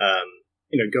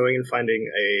 Going and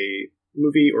finding a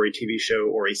movie or a TV show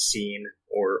or a scene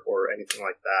or anything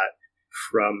like that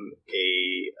from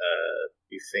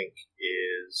you think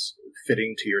is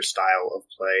fitting to your style of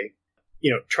play.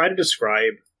 Try to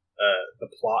describe the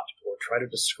plot, or try to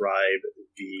describe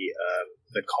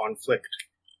the conflict.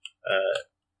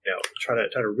 Try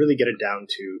to really get it down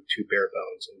to bare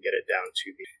bones, and get it down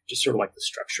to just sort of like the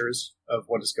structures of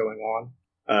what is going on.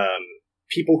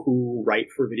 People who write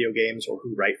for video games, or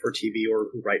who write for TV, or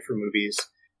who write for movies,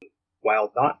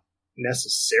 while not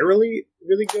necessarily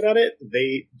really good at it,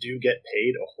 they do get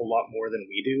paid a whole lot more than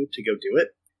we do to go do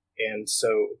it. And so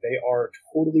they are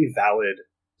totally valid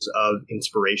of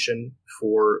inspiration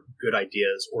for good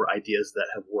ideas, or ideas that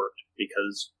have worked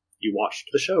because you watched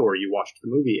the show or you watched the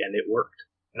movie and it worked.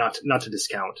 Not to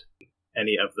discount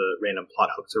any of the random plot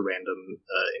hooks or random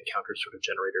encounter sort of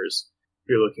generators. If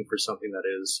you're looking for something that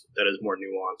is more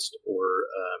nuanced or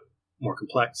more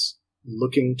complex,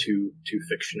 looking to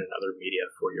fiction and other media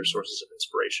for your sources of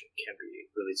inspiration can be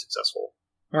really successful.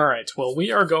 All right. Well,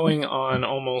 we are going on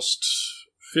almost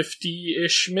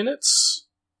 50-ish minutes,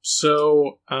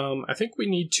 so I think we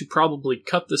need to probably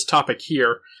cut this topic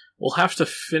here. We'll have to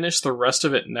finish the rest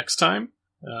of it next time.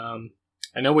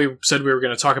 I know we said we were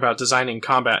going to talk about designing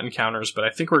combat encounters, but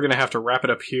I think we're going to have to wrap it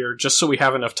up here just so we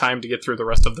have enough time to get through the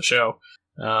rest of the show.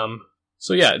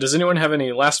 So yeah, does anyone have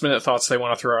any last-minute thoughts they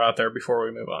want to throw out there before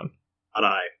we move on? Not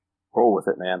I. Roll with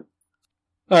it, man.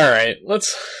 All right,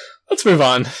 let's move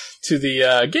on to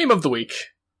the Game of the Week.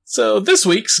 So this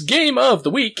week's Game of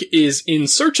the Week is In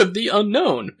Search of the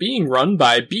Unknown, being run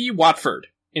by B. Watford.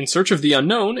 In Search of the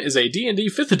Unknown is a D&D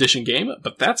 5th edition game,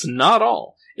 but that's not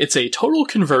all. It's a total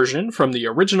conversion from the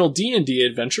original D&D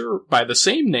adventure by the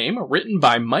same name, written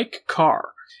by Mike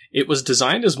Carr. It was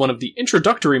designed as one of the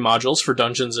introductory modules for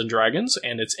Dungeons & Dragons,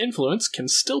 and its influence can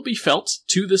still be felt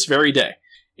to this very day.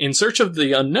 In Search of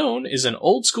the Unknown is an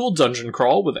old-school dungeon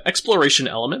crawl with exploration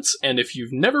elements, and if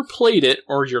you've never played it,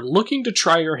 or you're looking to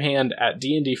try your hand at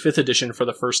D&D 5th edition for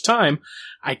the first time,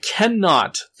 I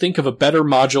cannot think of a better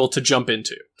module to jump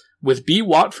into. With B.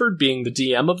 Watford being the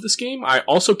DM of this game, I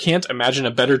also can't imagine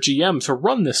a better GM to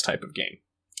run this type of game.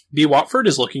 B. Watford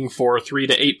is looking for 3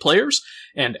 to 8 players,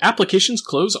 and applications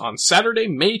close on Saturday,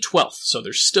 May 12th, so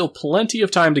there's still plenty of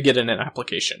time to get in an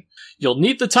application. You'll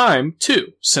need the time, too,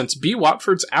 since B.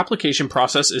 Watford's application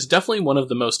process is definitely one of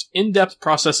the most in-depth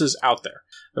processes out there.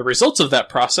 The results of that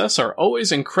process are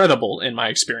always incredible in my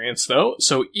experience, though,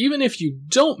 so even if you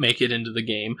don't make it into the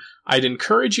game, I'd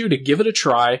encourage you to give it a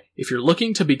try if you're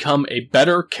looking to become a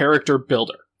better character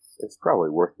builder. It's probably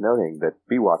worth noting that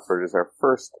B. Watford is our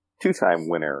first 2-time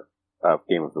winner of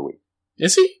Game of the Week.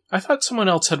 Is he? I thought someone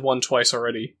else had won twice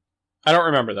already. I don't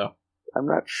remember, though. I'm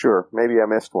not sure. Maybe I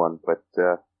missed one, but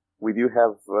we do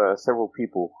have several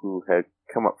people who had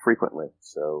come up frequently,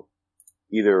 so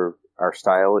either our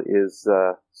style is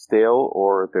stale,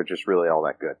 or they're just really all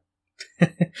that good.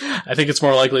 I think it's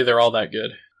more likely they're all that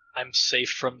good. I'm safe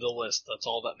from the list. That's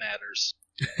all that matters.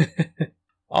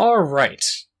 All right.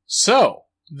 So,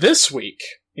 this week,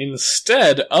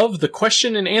 instead of the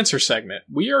question and answer segment,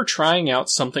 we are trying out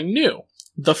something new.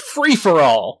 The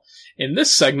free-for-all. In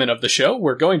this segment of the show,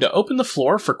 we're going to open the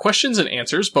floor for questions and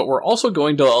answers, but we're also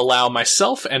going to allow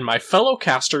myself and my fellow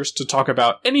casters to talk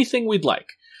about anything we'd like.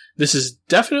 This is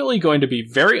definitely going to be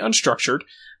very unstructured,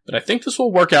 but I think this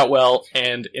will work out well,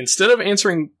 and instead of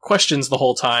answering questions the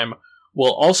whole time,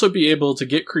 we'll also be able to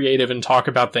get creative and talk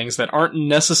about things that aren't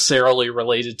necessarily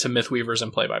related to Mythweavers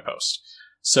and Play-by-Post.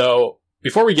 So,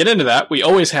 before we get into that, we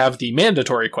always have the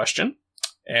mandatory question,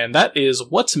 and that is,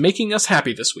 what's making us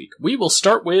happy this week? We will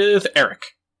start with Eric.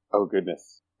 Oh,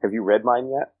 goodness. Have you read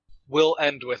mine yet? We'll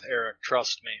end with Eric,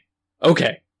 trust me.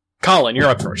 Okay. Colin, you're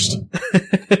up first.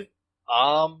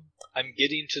 I'm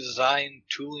getting to design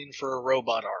tooling for a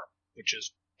robot arm, which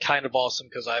is kind of awesome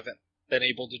because I haven't been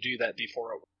able to do that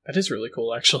before. That is really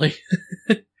cool, actually.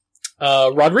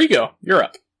 Rodrigo, you're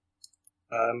up.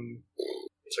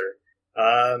 Sir.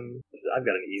 I've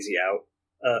got an easy out.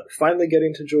 Finally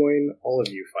getting to join all of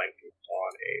you fine people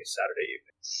on a Saturday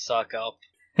evening. Suck up.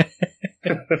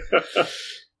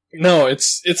 No,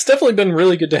 it's definitely been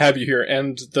really good to have you here.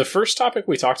 And the first topic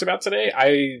we talked about today,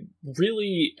 I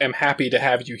really am happy to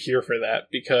have you here for that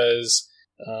because,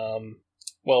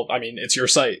 well, I mean, it's your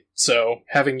site. So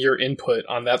having your input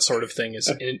on that sort of thing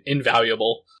is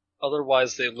invaluable.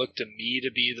 Otherwise, they look to me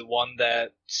to be the one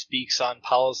that speaks on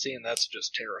policy, and that's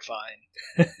just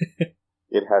terrifying.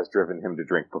 It has driven him to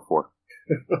drink before.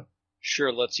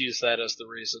 Sure, let's use that as the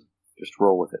reason. Just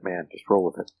roll with it, man. Just roll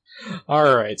with it.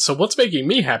 Alright, so what's making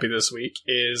me happy this week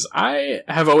is I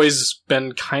have always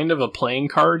been kind of a playing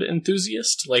card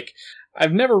enthusiast. Like,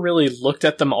 I've never really looked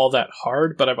at them all that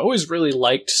hard, but I've always really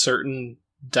liked certain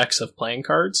decks of playing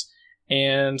cards.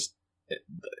 And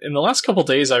in the last couple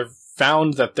days, I've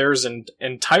found that there's an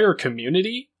entire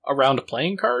community around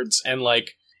playing cards and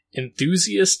like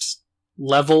enthusiast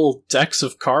level decks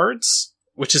of cards,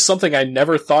 which is something I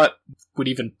never thought would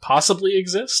even possibly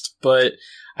exist, but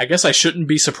I guess I shouldn't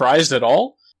be surprised at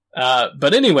all.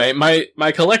 But anyway,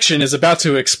 my collection is about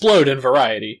to explode in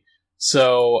variety.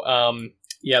 So,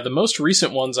 the most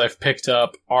recent ones I've picked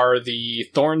up are the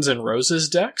Thorns and Roses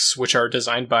decks, which are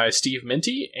designed by Steve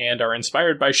Minty and are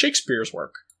inspired by Shakespeare's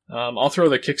work. I'll throw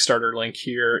the Kickstarter link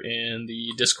here in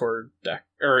the Discord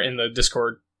in the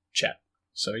Discord chat.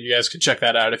 So you guys can check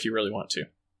that out if you really want to.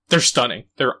 They're stunning.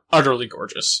 They're utterly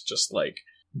gorgeous. Just like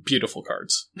beautiful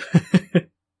cards.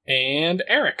 And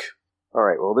Eric. All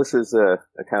right. Well, this is a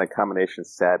kind of combination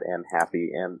sad and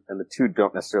happy, and the two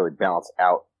don't necessarily balance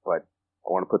out, but I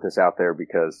want to put this out there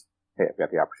because, hey, I've got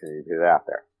the opportunity to get it out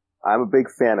there. I'm a big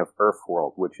fan of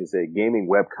Earthworld, which is a gaming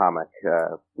webcomic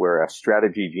where a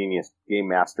strategy genius game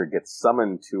master gets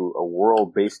summoned to a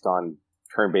world based on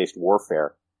turn-based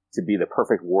warfare to be the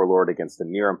perfect warlord against a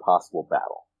near-impossible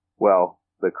battle. Well,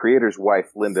 the creator's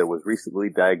wife, Linda, was recently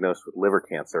diagnosed with liver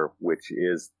cancer, which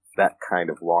is that kind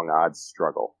of long-odds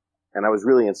struggle. And I was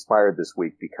really inspired this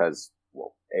week because,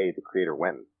 well, A, the creator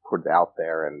went and put it out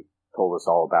there and told us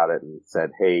all about it and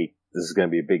said, hey, this is going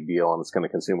to be a big deal and it's going to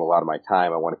consume a lot of my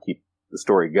time. I want to keep the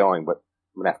story going, but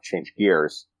I'm going to have to change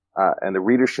gears. And the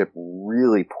readership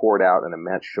really poured out an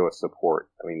immense show of support.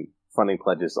 I mean, funding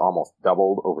pledges almost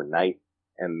doubled overnight,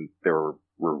 and there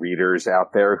were readers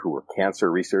out there who were cancer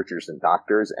researchers and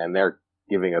doctors, and they're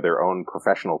giving of their own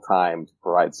professional time to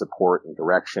provide support and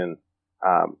direction.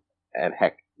 And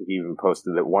heck, he even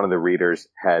posted that one of the readers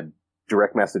had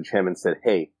direct messaged him and said,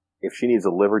 hey, if she needs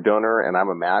a liver donor and I'm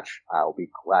a match, I'll be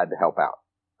glad to help out.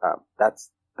 That's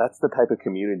the type of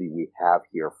community we have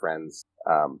here, friends.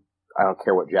 I don't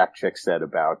care what Jack Chick said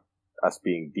about us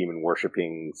being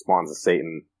demon-worshipping spawns of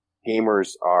Satan.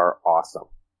 Gamers are awesome.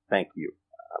 Thank you.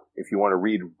 If you want to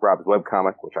read Rob's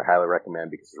webcomic, which I highly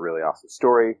recommend because it's a really awesome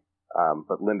story,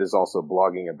 but Linda's also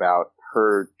blogging about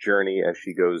her journey as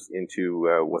she goes into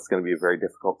what's going to be a very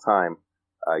difficult time.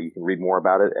 You can read more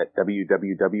about it at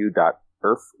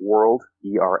www.earthworld,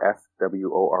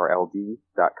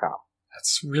 ERFWORLD.com.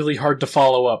 That's really hard to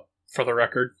follow up, for the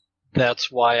record.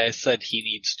 That's why I said he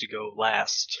needs to go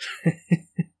last.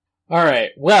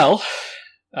 Alright, well,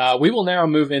 we will now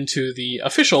move into the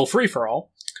official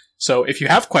free-for-all. So if you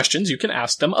have questions, you can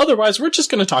ask them. Otherwise, we're just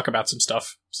going to talk about some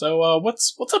stuff. So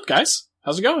what's up, guys?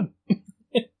 How's it going?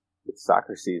 It's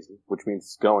soccer season, which means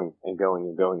it's going and going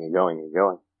and going and going and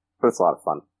going. But it's a lot of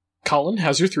fun. Colin,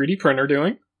 how's your 3D printer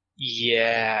doing?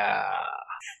 Yeah.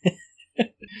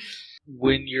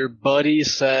 When your buddy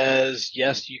says,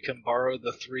 yes, you can borrow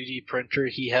the 3D printer,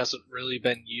 he hasn't really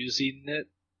been using it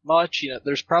much.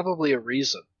 There's probably a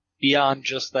reason. Beyond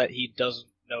just that he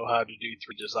doesn't know how to do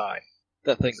 3D design.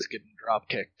 That thing's getting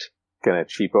drop-kicked. Can a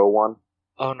cheapo one?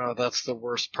 Oh no, that's the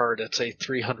worst part. It's a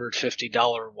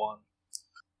 $350 one.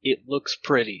 It looks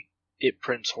pretty. It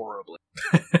prints horribly.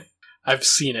 I've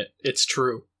seen it. It's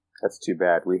true. That's too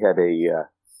bad. We had an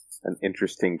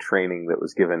interesting training that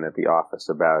was given at the office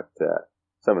about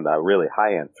some of the really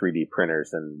high-end 3D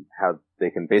printers and how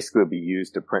they can basically be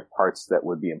used to print parts that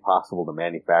would be impossible to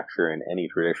manufacture in any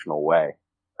traditional way.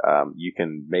 You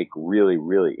can make really,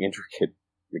 really intricate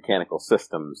mechanical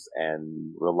systems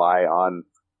and rely on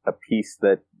a piece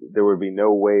that there would be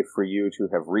no way for you to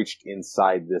have reached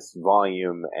inside this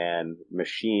volume and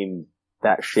machined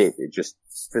that shape. It's just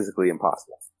physically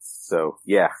impossible. So,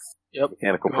 yeah. Yep.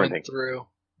 Mechanical printing.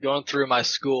 Going through my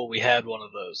school, we had one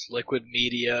of those. Liquid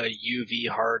media, UV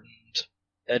hardened.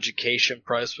 Education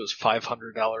price was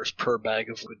 $500 per bag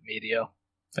of liquid media.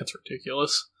 That's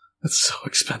ridiculous. That's so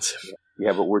expensive.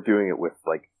 Yeah, but we're doing it with,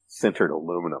 sintered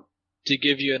aluminum. To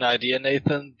give you an idea,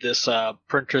 Nathan, this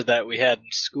printer that we had in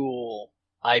school,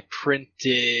 I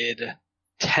printed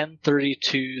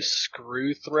 1032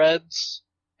 screw threads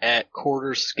at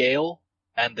quarter scale,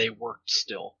 and they worked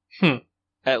still.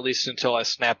 At least until I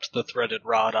snapped the threaded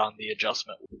rod on the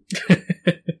adjustment.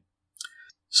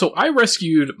 So I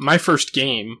rescued my first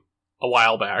game a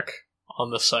while back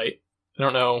on the site. I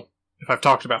don't know if I've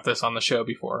talked about this on the show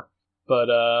before, but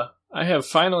I have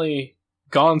finally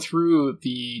gone through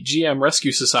the GM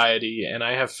Rescue Society, and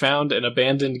I have found an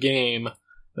abandoned game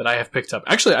that I have picked up.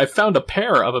 Actually, I found a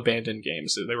pair of abandoned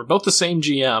games. They were both the same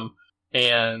GM,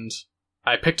 and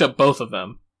I picked up both of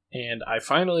them. And I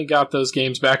finally got those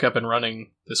games back up and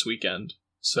running this weekend.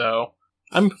 So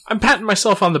I'm patting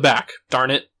myself on the back, darn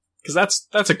it, because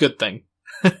that's a good thing.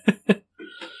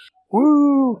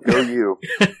 Woo! Go you.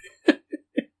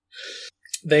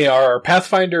 They are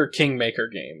Pathfinder Kingmaker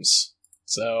games.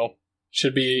 So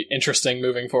Should be interesting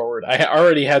moving forward. I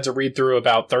already had to read through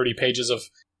about 30 pages of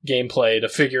gameplay to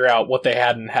figure out what they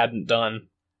had and hadn't done.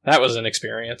 That was an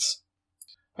experience.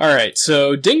 Alright,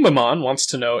 so Dingmamon wants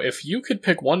to know, if you could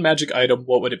pick one magic item,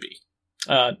 what would it be?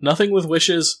 Nothing with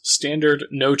wishes, standard,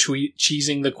 no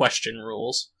cheesing the question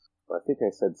rules. I think I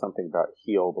said something about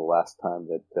heal the last time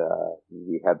that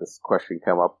we had this question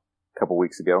come up a couple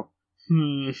weeks ago.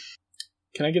 Can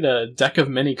I get a deck of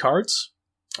mini cards?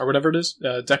 Or whatever it is?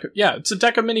 It's a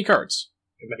deck of mini cards.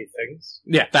 Many things?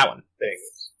 Yeah, that one.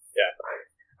 Things. Yeah.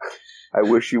 I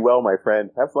wish you well, my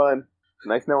friend. Have fun.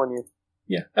 Nice knowing you.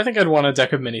 Yeah, I think I'd want a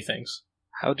deck of mini things.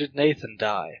 How did Nathan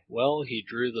die? Well, he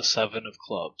drew the 7 of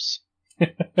clubs.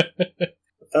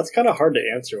 That's kind of hard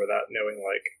to answer without knowing,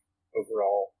 like,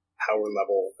 overall power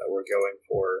level that we're going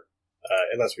for,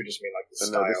 unless we just mean, like, the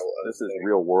style of this is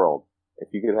real world.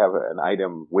 If you could have an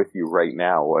item with you right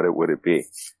now, what would it be?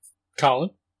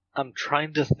 Colin? I'm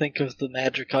trying to think of the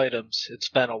magic items. It's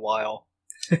been a while.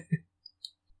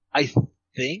 I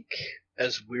think,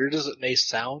 as weird as it may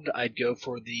sound, I'd go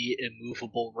for the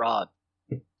immovable rod.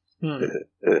 I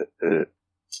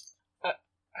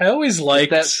always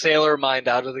liked... Get that sailor mind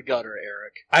out of the gutter,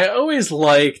 Eric. I always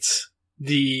liked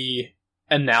the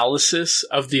analysis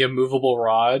of the immovable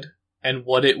rod and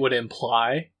what it would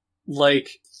imply.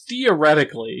 Like,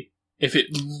 theoretically, if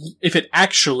it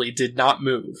actually did not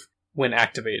move when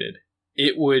activated,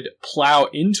 it would plow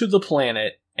into the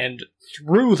planet and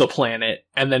through the planet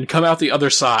and then come out the other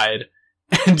side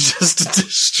and just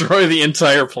destroy the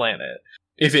entire planet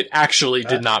if it actually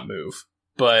did not move.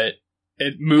 But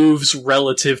it moves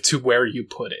relative to where you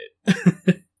put it.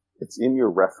 It's in your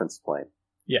reference plane.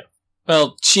 Yeah.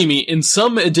 Well, Chimi, in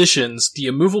some editions, the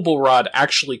immovable rod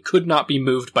actually could not be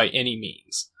moved by any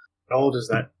means. Oh, does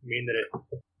that mean that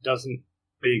it doesn't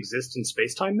exist in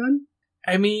space-time then?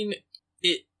 I mean,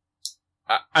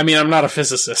 I'm not a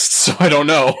physicist, so I don't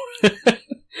know.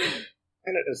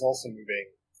 Planet is also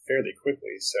moving fairly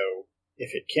quickly, so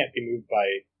if it can't be moved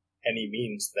by any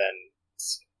means, then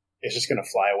it's just going to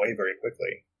fly away very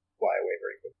quickly.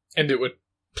 And it would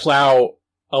plow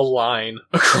a line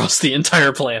across the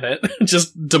entire planet,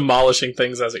 just demolishing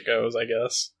things as it goes, I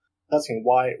guess. Asking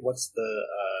why? What's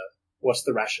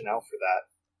the rationale for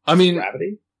that? I mean,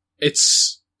 gravity.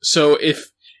 It's so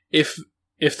if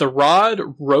the rod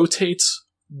rotates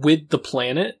with the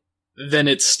planet, then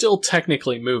it's still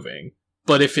technically moving.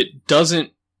 But if it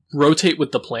doesn't rotate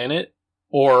with the planet,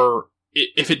 or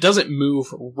if it doesn't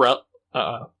move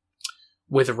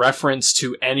with reference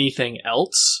to anything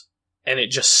else, and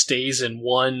it just stays in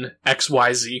one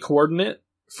XYZ coordinate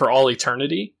for all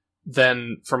eternity,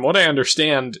 then from what I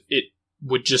understand, it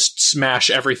would just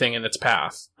smash everything in its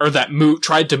path. Or that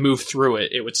tried to move through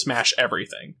it, it would smash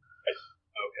everything.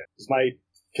 Okay.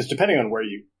 Because depending on where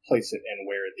you place it and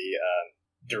where the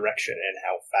direction and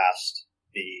how fast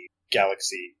the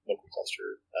galaxy, local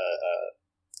cluster,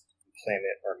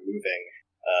 planet are moving,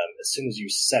 as soon as you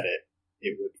set it,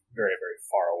 it would be very, very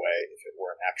far away if it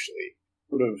weren't actually.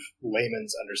 Sort of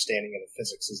layman's understanding of the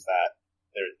physics is that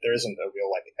there isn't a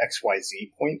real like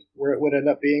XYZ point where it would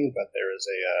end up being, but there is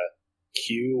a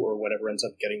Q or whatever ends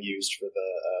up getting used for the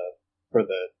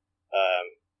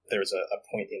there's a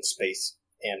point in space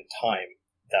and time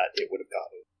that it would have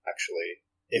gotten. Actually,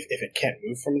 if it can't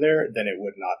move from there, then it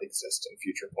would not exist in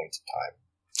future points of time.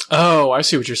 Oh, I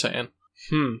see what you're saying.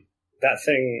 That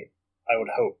thing, I would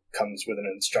hope, comes with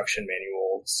an instruction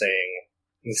manual saying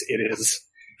it is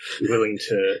willing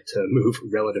to move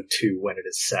relative to when it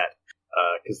is set,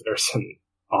 because there are some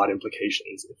odd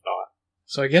implications if not.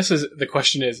 So I guess the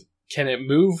question is, can it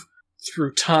move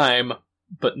through time,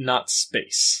 but not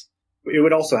space? It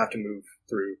would also have to move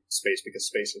through space, because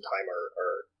space and time are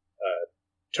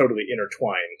totally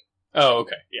intertwined. Oh,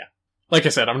 okay, yeah. Like I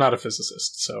said, I'm not a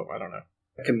physicist, so I don't know.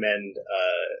 I recommend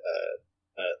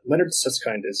Leonard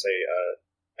Susskind is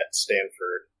at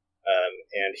Stanford,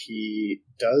 and he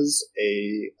does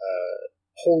a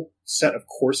whole set of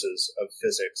courses of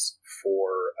physics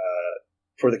for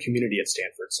the community at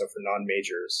Stanford, so for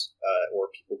non-majors or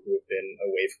people who have been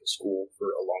away from school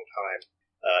for a long time.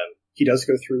 He does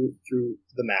go through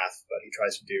the math, but he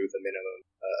tries to do the minimum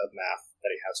of math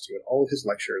that he has to, and all of his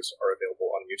lectures are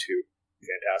available on YouTube.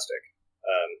 Fantastic.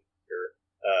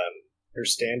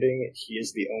 Understanding, he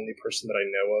is the only person that I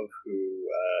know of who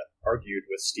argued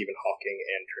with Stephen Hawking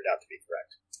and turned out to be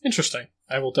correct. Interesting.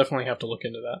 I will definitely have to look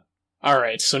into that.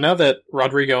 Alright, so now that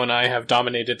Rodrigo and I have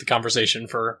dominated the conversation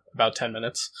for about 10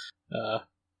 minutes,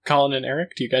 Colin and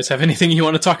Eric, do you guys have anything you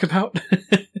want to talk about?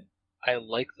 I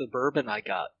like the bourbon I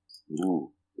got.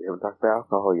 Ooh, we haven't talked about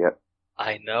alcohol yet.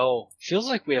 I know. Feels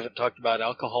like we haven't talked about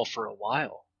alcohol for a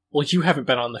while. Well, you haven't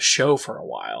been on the show for a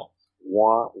while.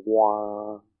 Wah,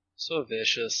 wah. So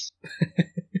vicious.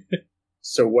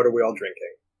 So what are we all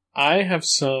drinking? I have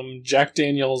some Jack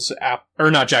Daniels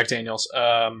not Jack Daniels,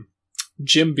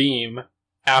 Jim Beam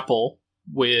apple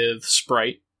with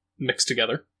Sprite mixed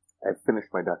together. I've finished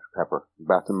my Dr. Pepper. I'm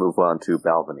about to move on to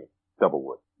Balvenie.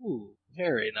 Doublewood. Ooh,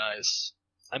 very nice.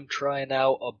 I'm trying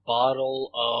out a bottle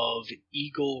of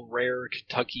Eagle Rare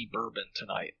Kentucky bourbon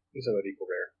tonight. Who's about Eagle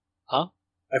Rare? Huh?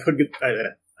 I've heard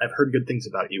good things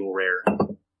about Eagle Rare.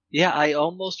 Yeah, I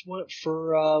almost went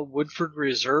for Woodford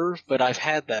Reserve, but I've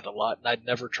had that a lot, and I'd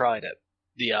never tried it.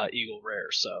 The Eagle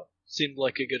Rare, so seemed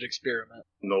like a good experiment.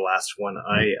 And the last one,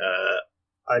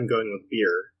 I'm going with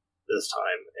beer this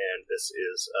time, and this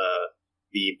is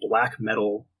the Black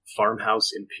Metal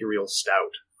Farmhouse Imperial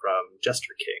Stout from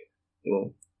Jester King.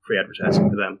 Well, free advertising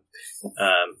for them.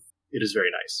 It is very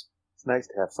nice. It's nice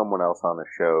to have someone else on the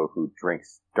show who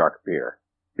drinks dark beer,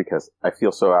 because I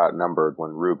feel so outnumbered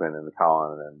when Ruben and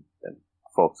Colin and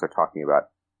folks are talking about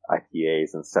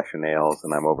IPAs and session ales,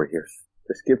 and I'm over here.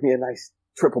 Just give me a nice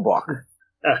triple bock.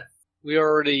 We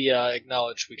already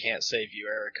acknowledged we can't save you,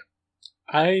 Eric.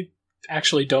 I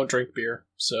actually don't drink beer,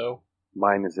 so...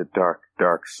 Mine is a dark,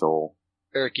 dark soul.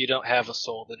 Eric, you don't have a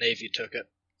soul. The Navy took it.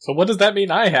 So what does that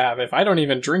mean I have if I don't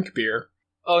even drink beer?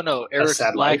 Oh no, Eric's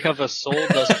sad lack life. of a soul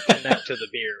doesn't connect to the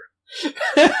beer.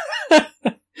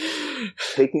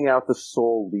 Taking out the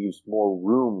soul leaves more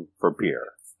room for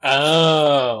beer.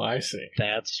 Oh, I see.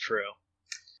 That's true.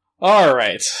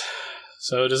 Alright.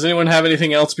 So does anyone have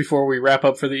anything else before we wrap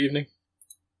up for the evening?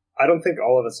 I don't think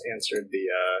all of us answered the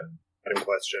item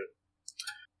question.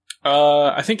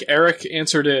 I think Eric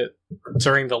answered it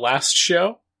during the last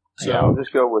show. So Yeah, I'll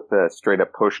just go with a straight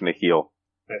up potion to heal.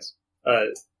 Nice.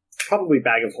 Probably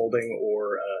Bag of Holding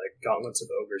or Gauntlets of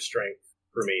Ogre Strength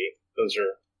for me. Those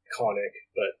are iconic,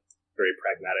 but very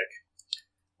pragmatic.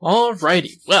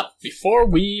 Alrighty. Well, before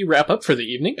we wrap up for the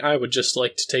evening, I would just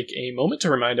like to take a moment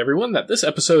to remind everyone that this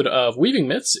episode of Weaving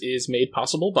Myths is made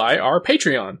possible by our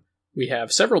Patreon. We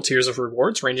have several tiers of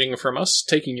rewards, ranging from us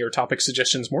taking your topic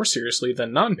suggestions more seriously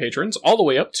than non-patrons, all the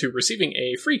way up to receiving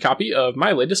a free copy of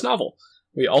my latest novel.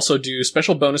 We also do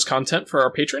special bonus content for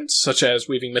our patrons, such as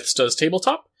Weaving Myths Does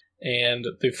Tabletop, and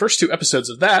the first 2 episodes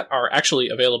of that are actually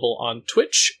available on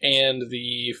Twitch, and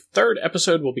the 3rd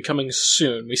episode will be coming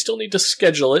soon. We still need to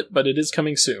schedule it, but it is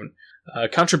coming soon.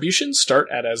 Contributions start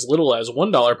at as little as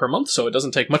 $1 per month, so it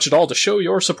doesn't take much at all to show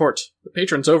your support. The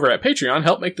patrons over at Patreon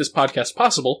help make this podcast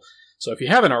possible, so if you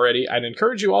haven't already, I'd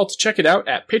encourage you all to check it out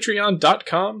at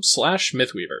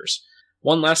patreon.com/mythweavers.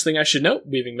 One last thing I should note,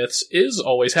 Weaving Myths is,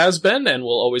 always has been, and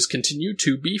will always continue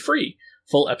to be free.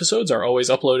 Full episodes are always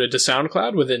uploaded to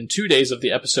SoundCloud within 2 days of the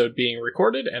episode being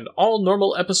recorded, and all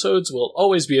normal episodes will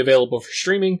always be available for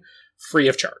streaming, free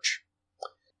of charge.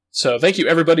 So thank you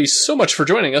everybody so much for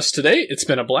joining us today. It's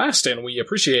been a blast, and we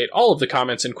appreciate all of the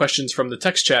comments and questions from the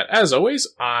text chat as always.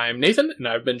 I'm Nathan, and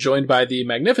I've been joined by the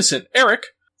magnificent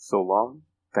Eric. So long.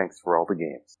 Thanks for all the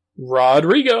games.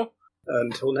 Rodrigo.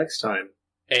 Until next time.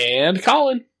 And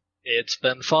Colin. It's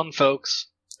been fun, folks.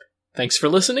 Thanks for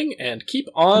listening, and keep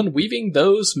on weaving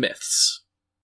those myths.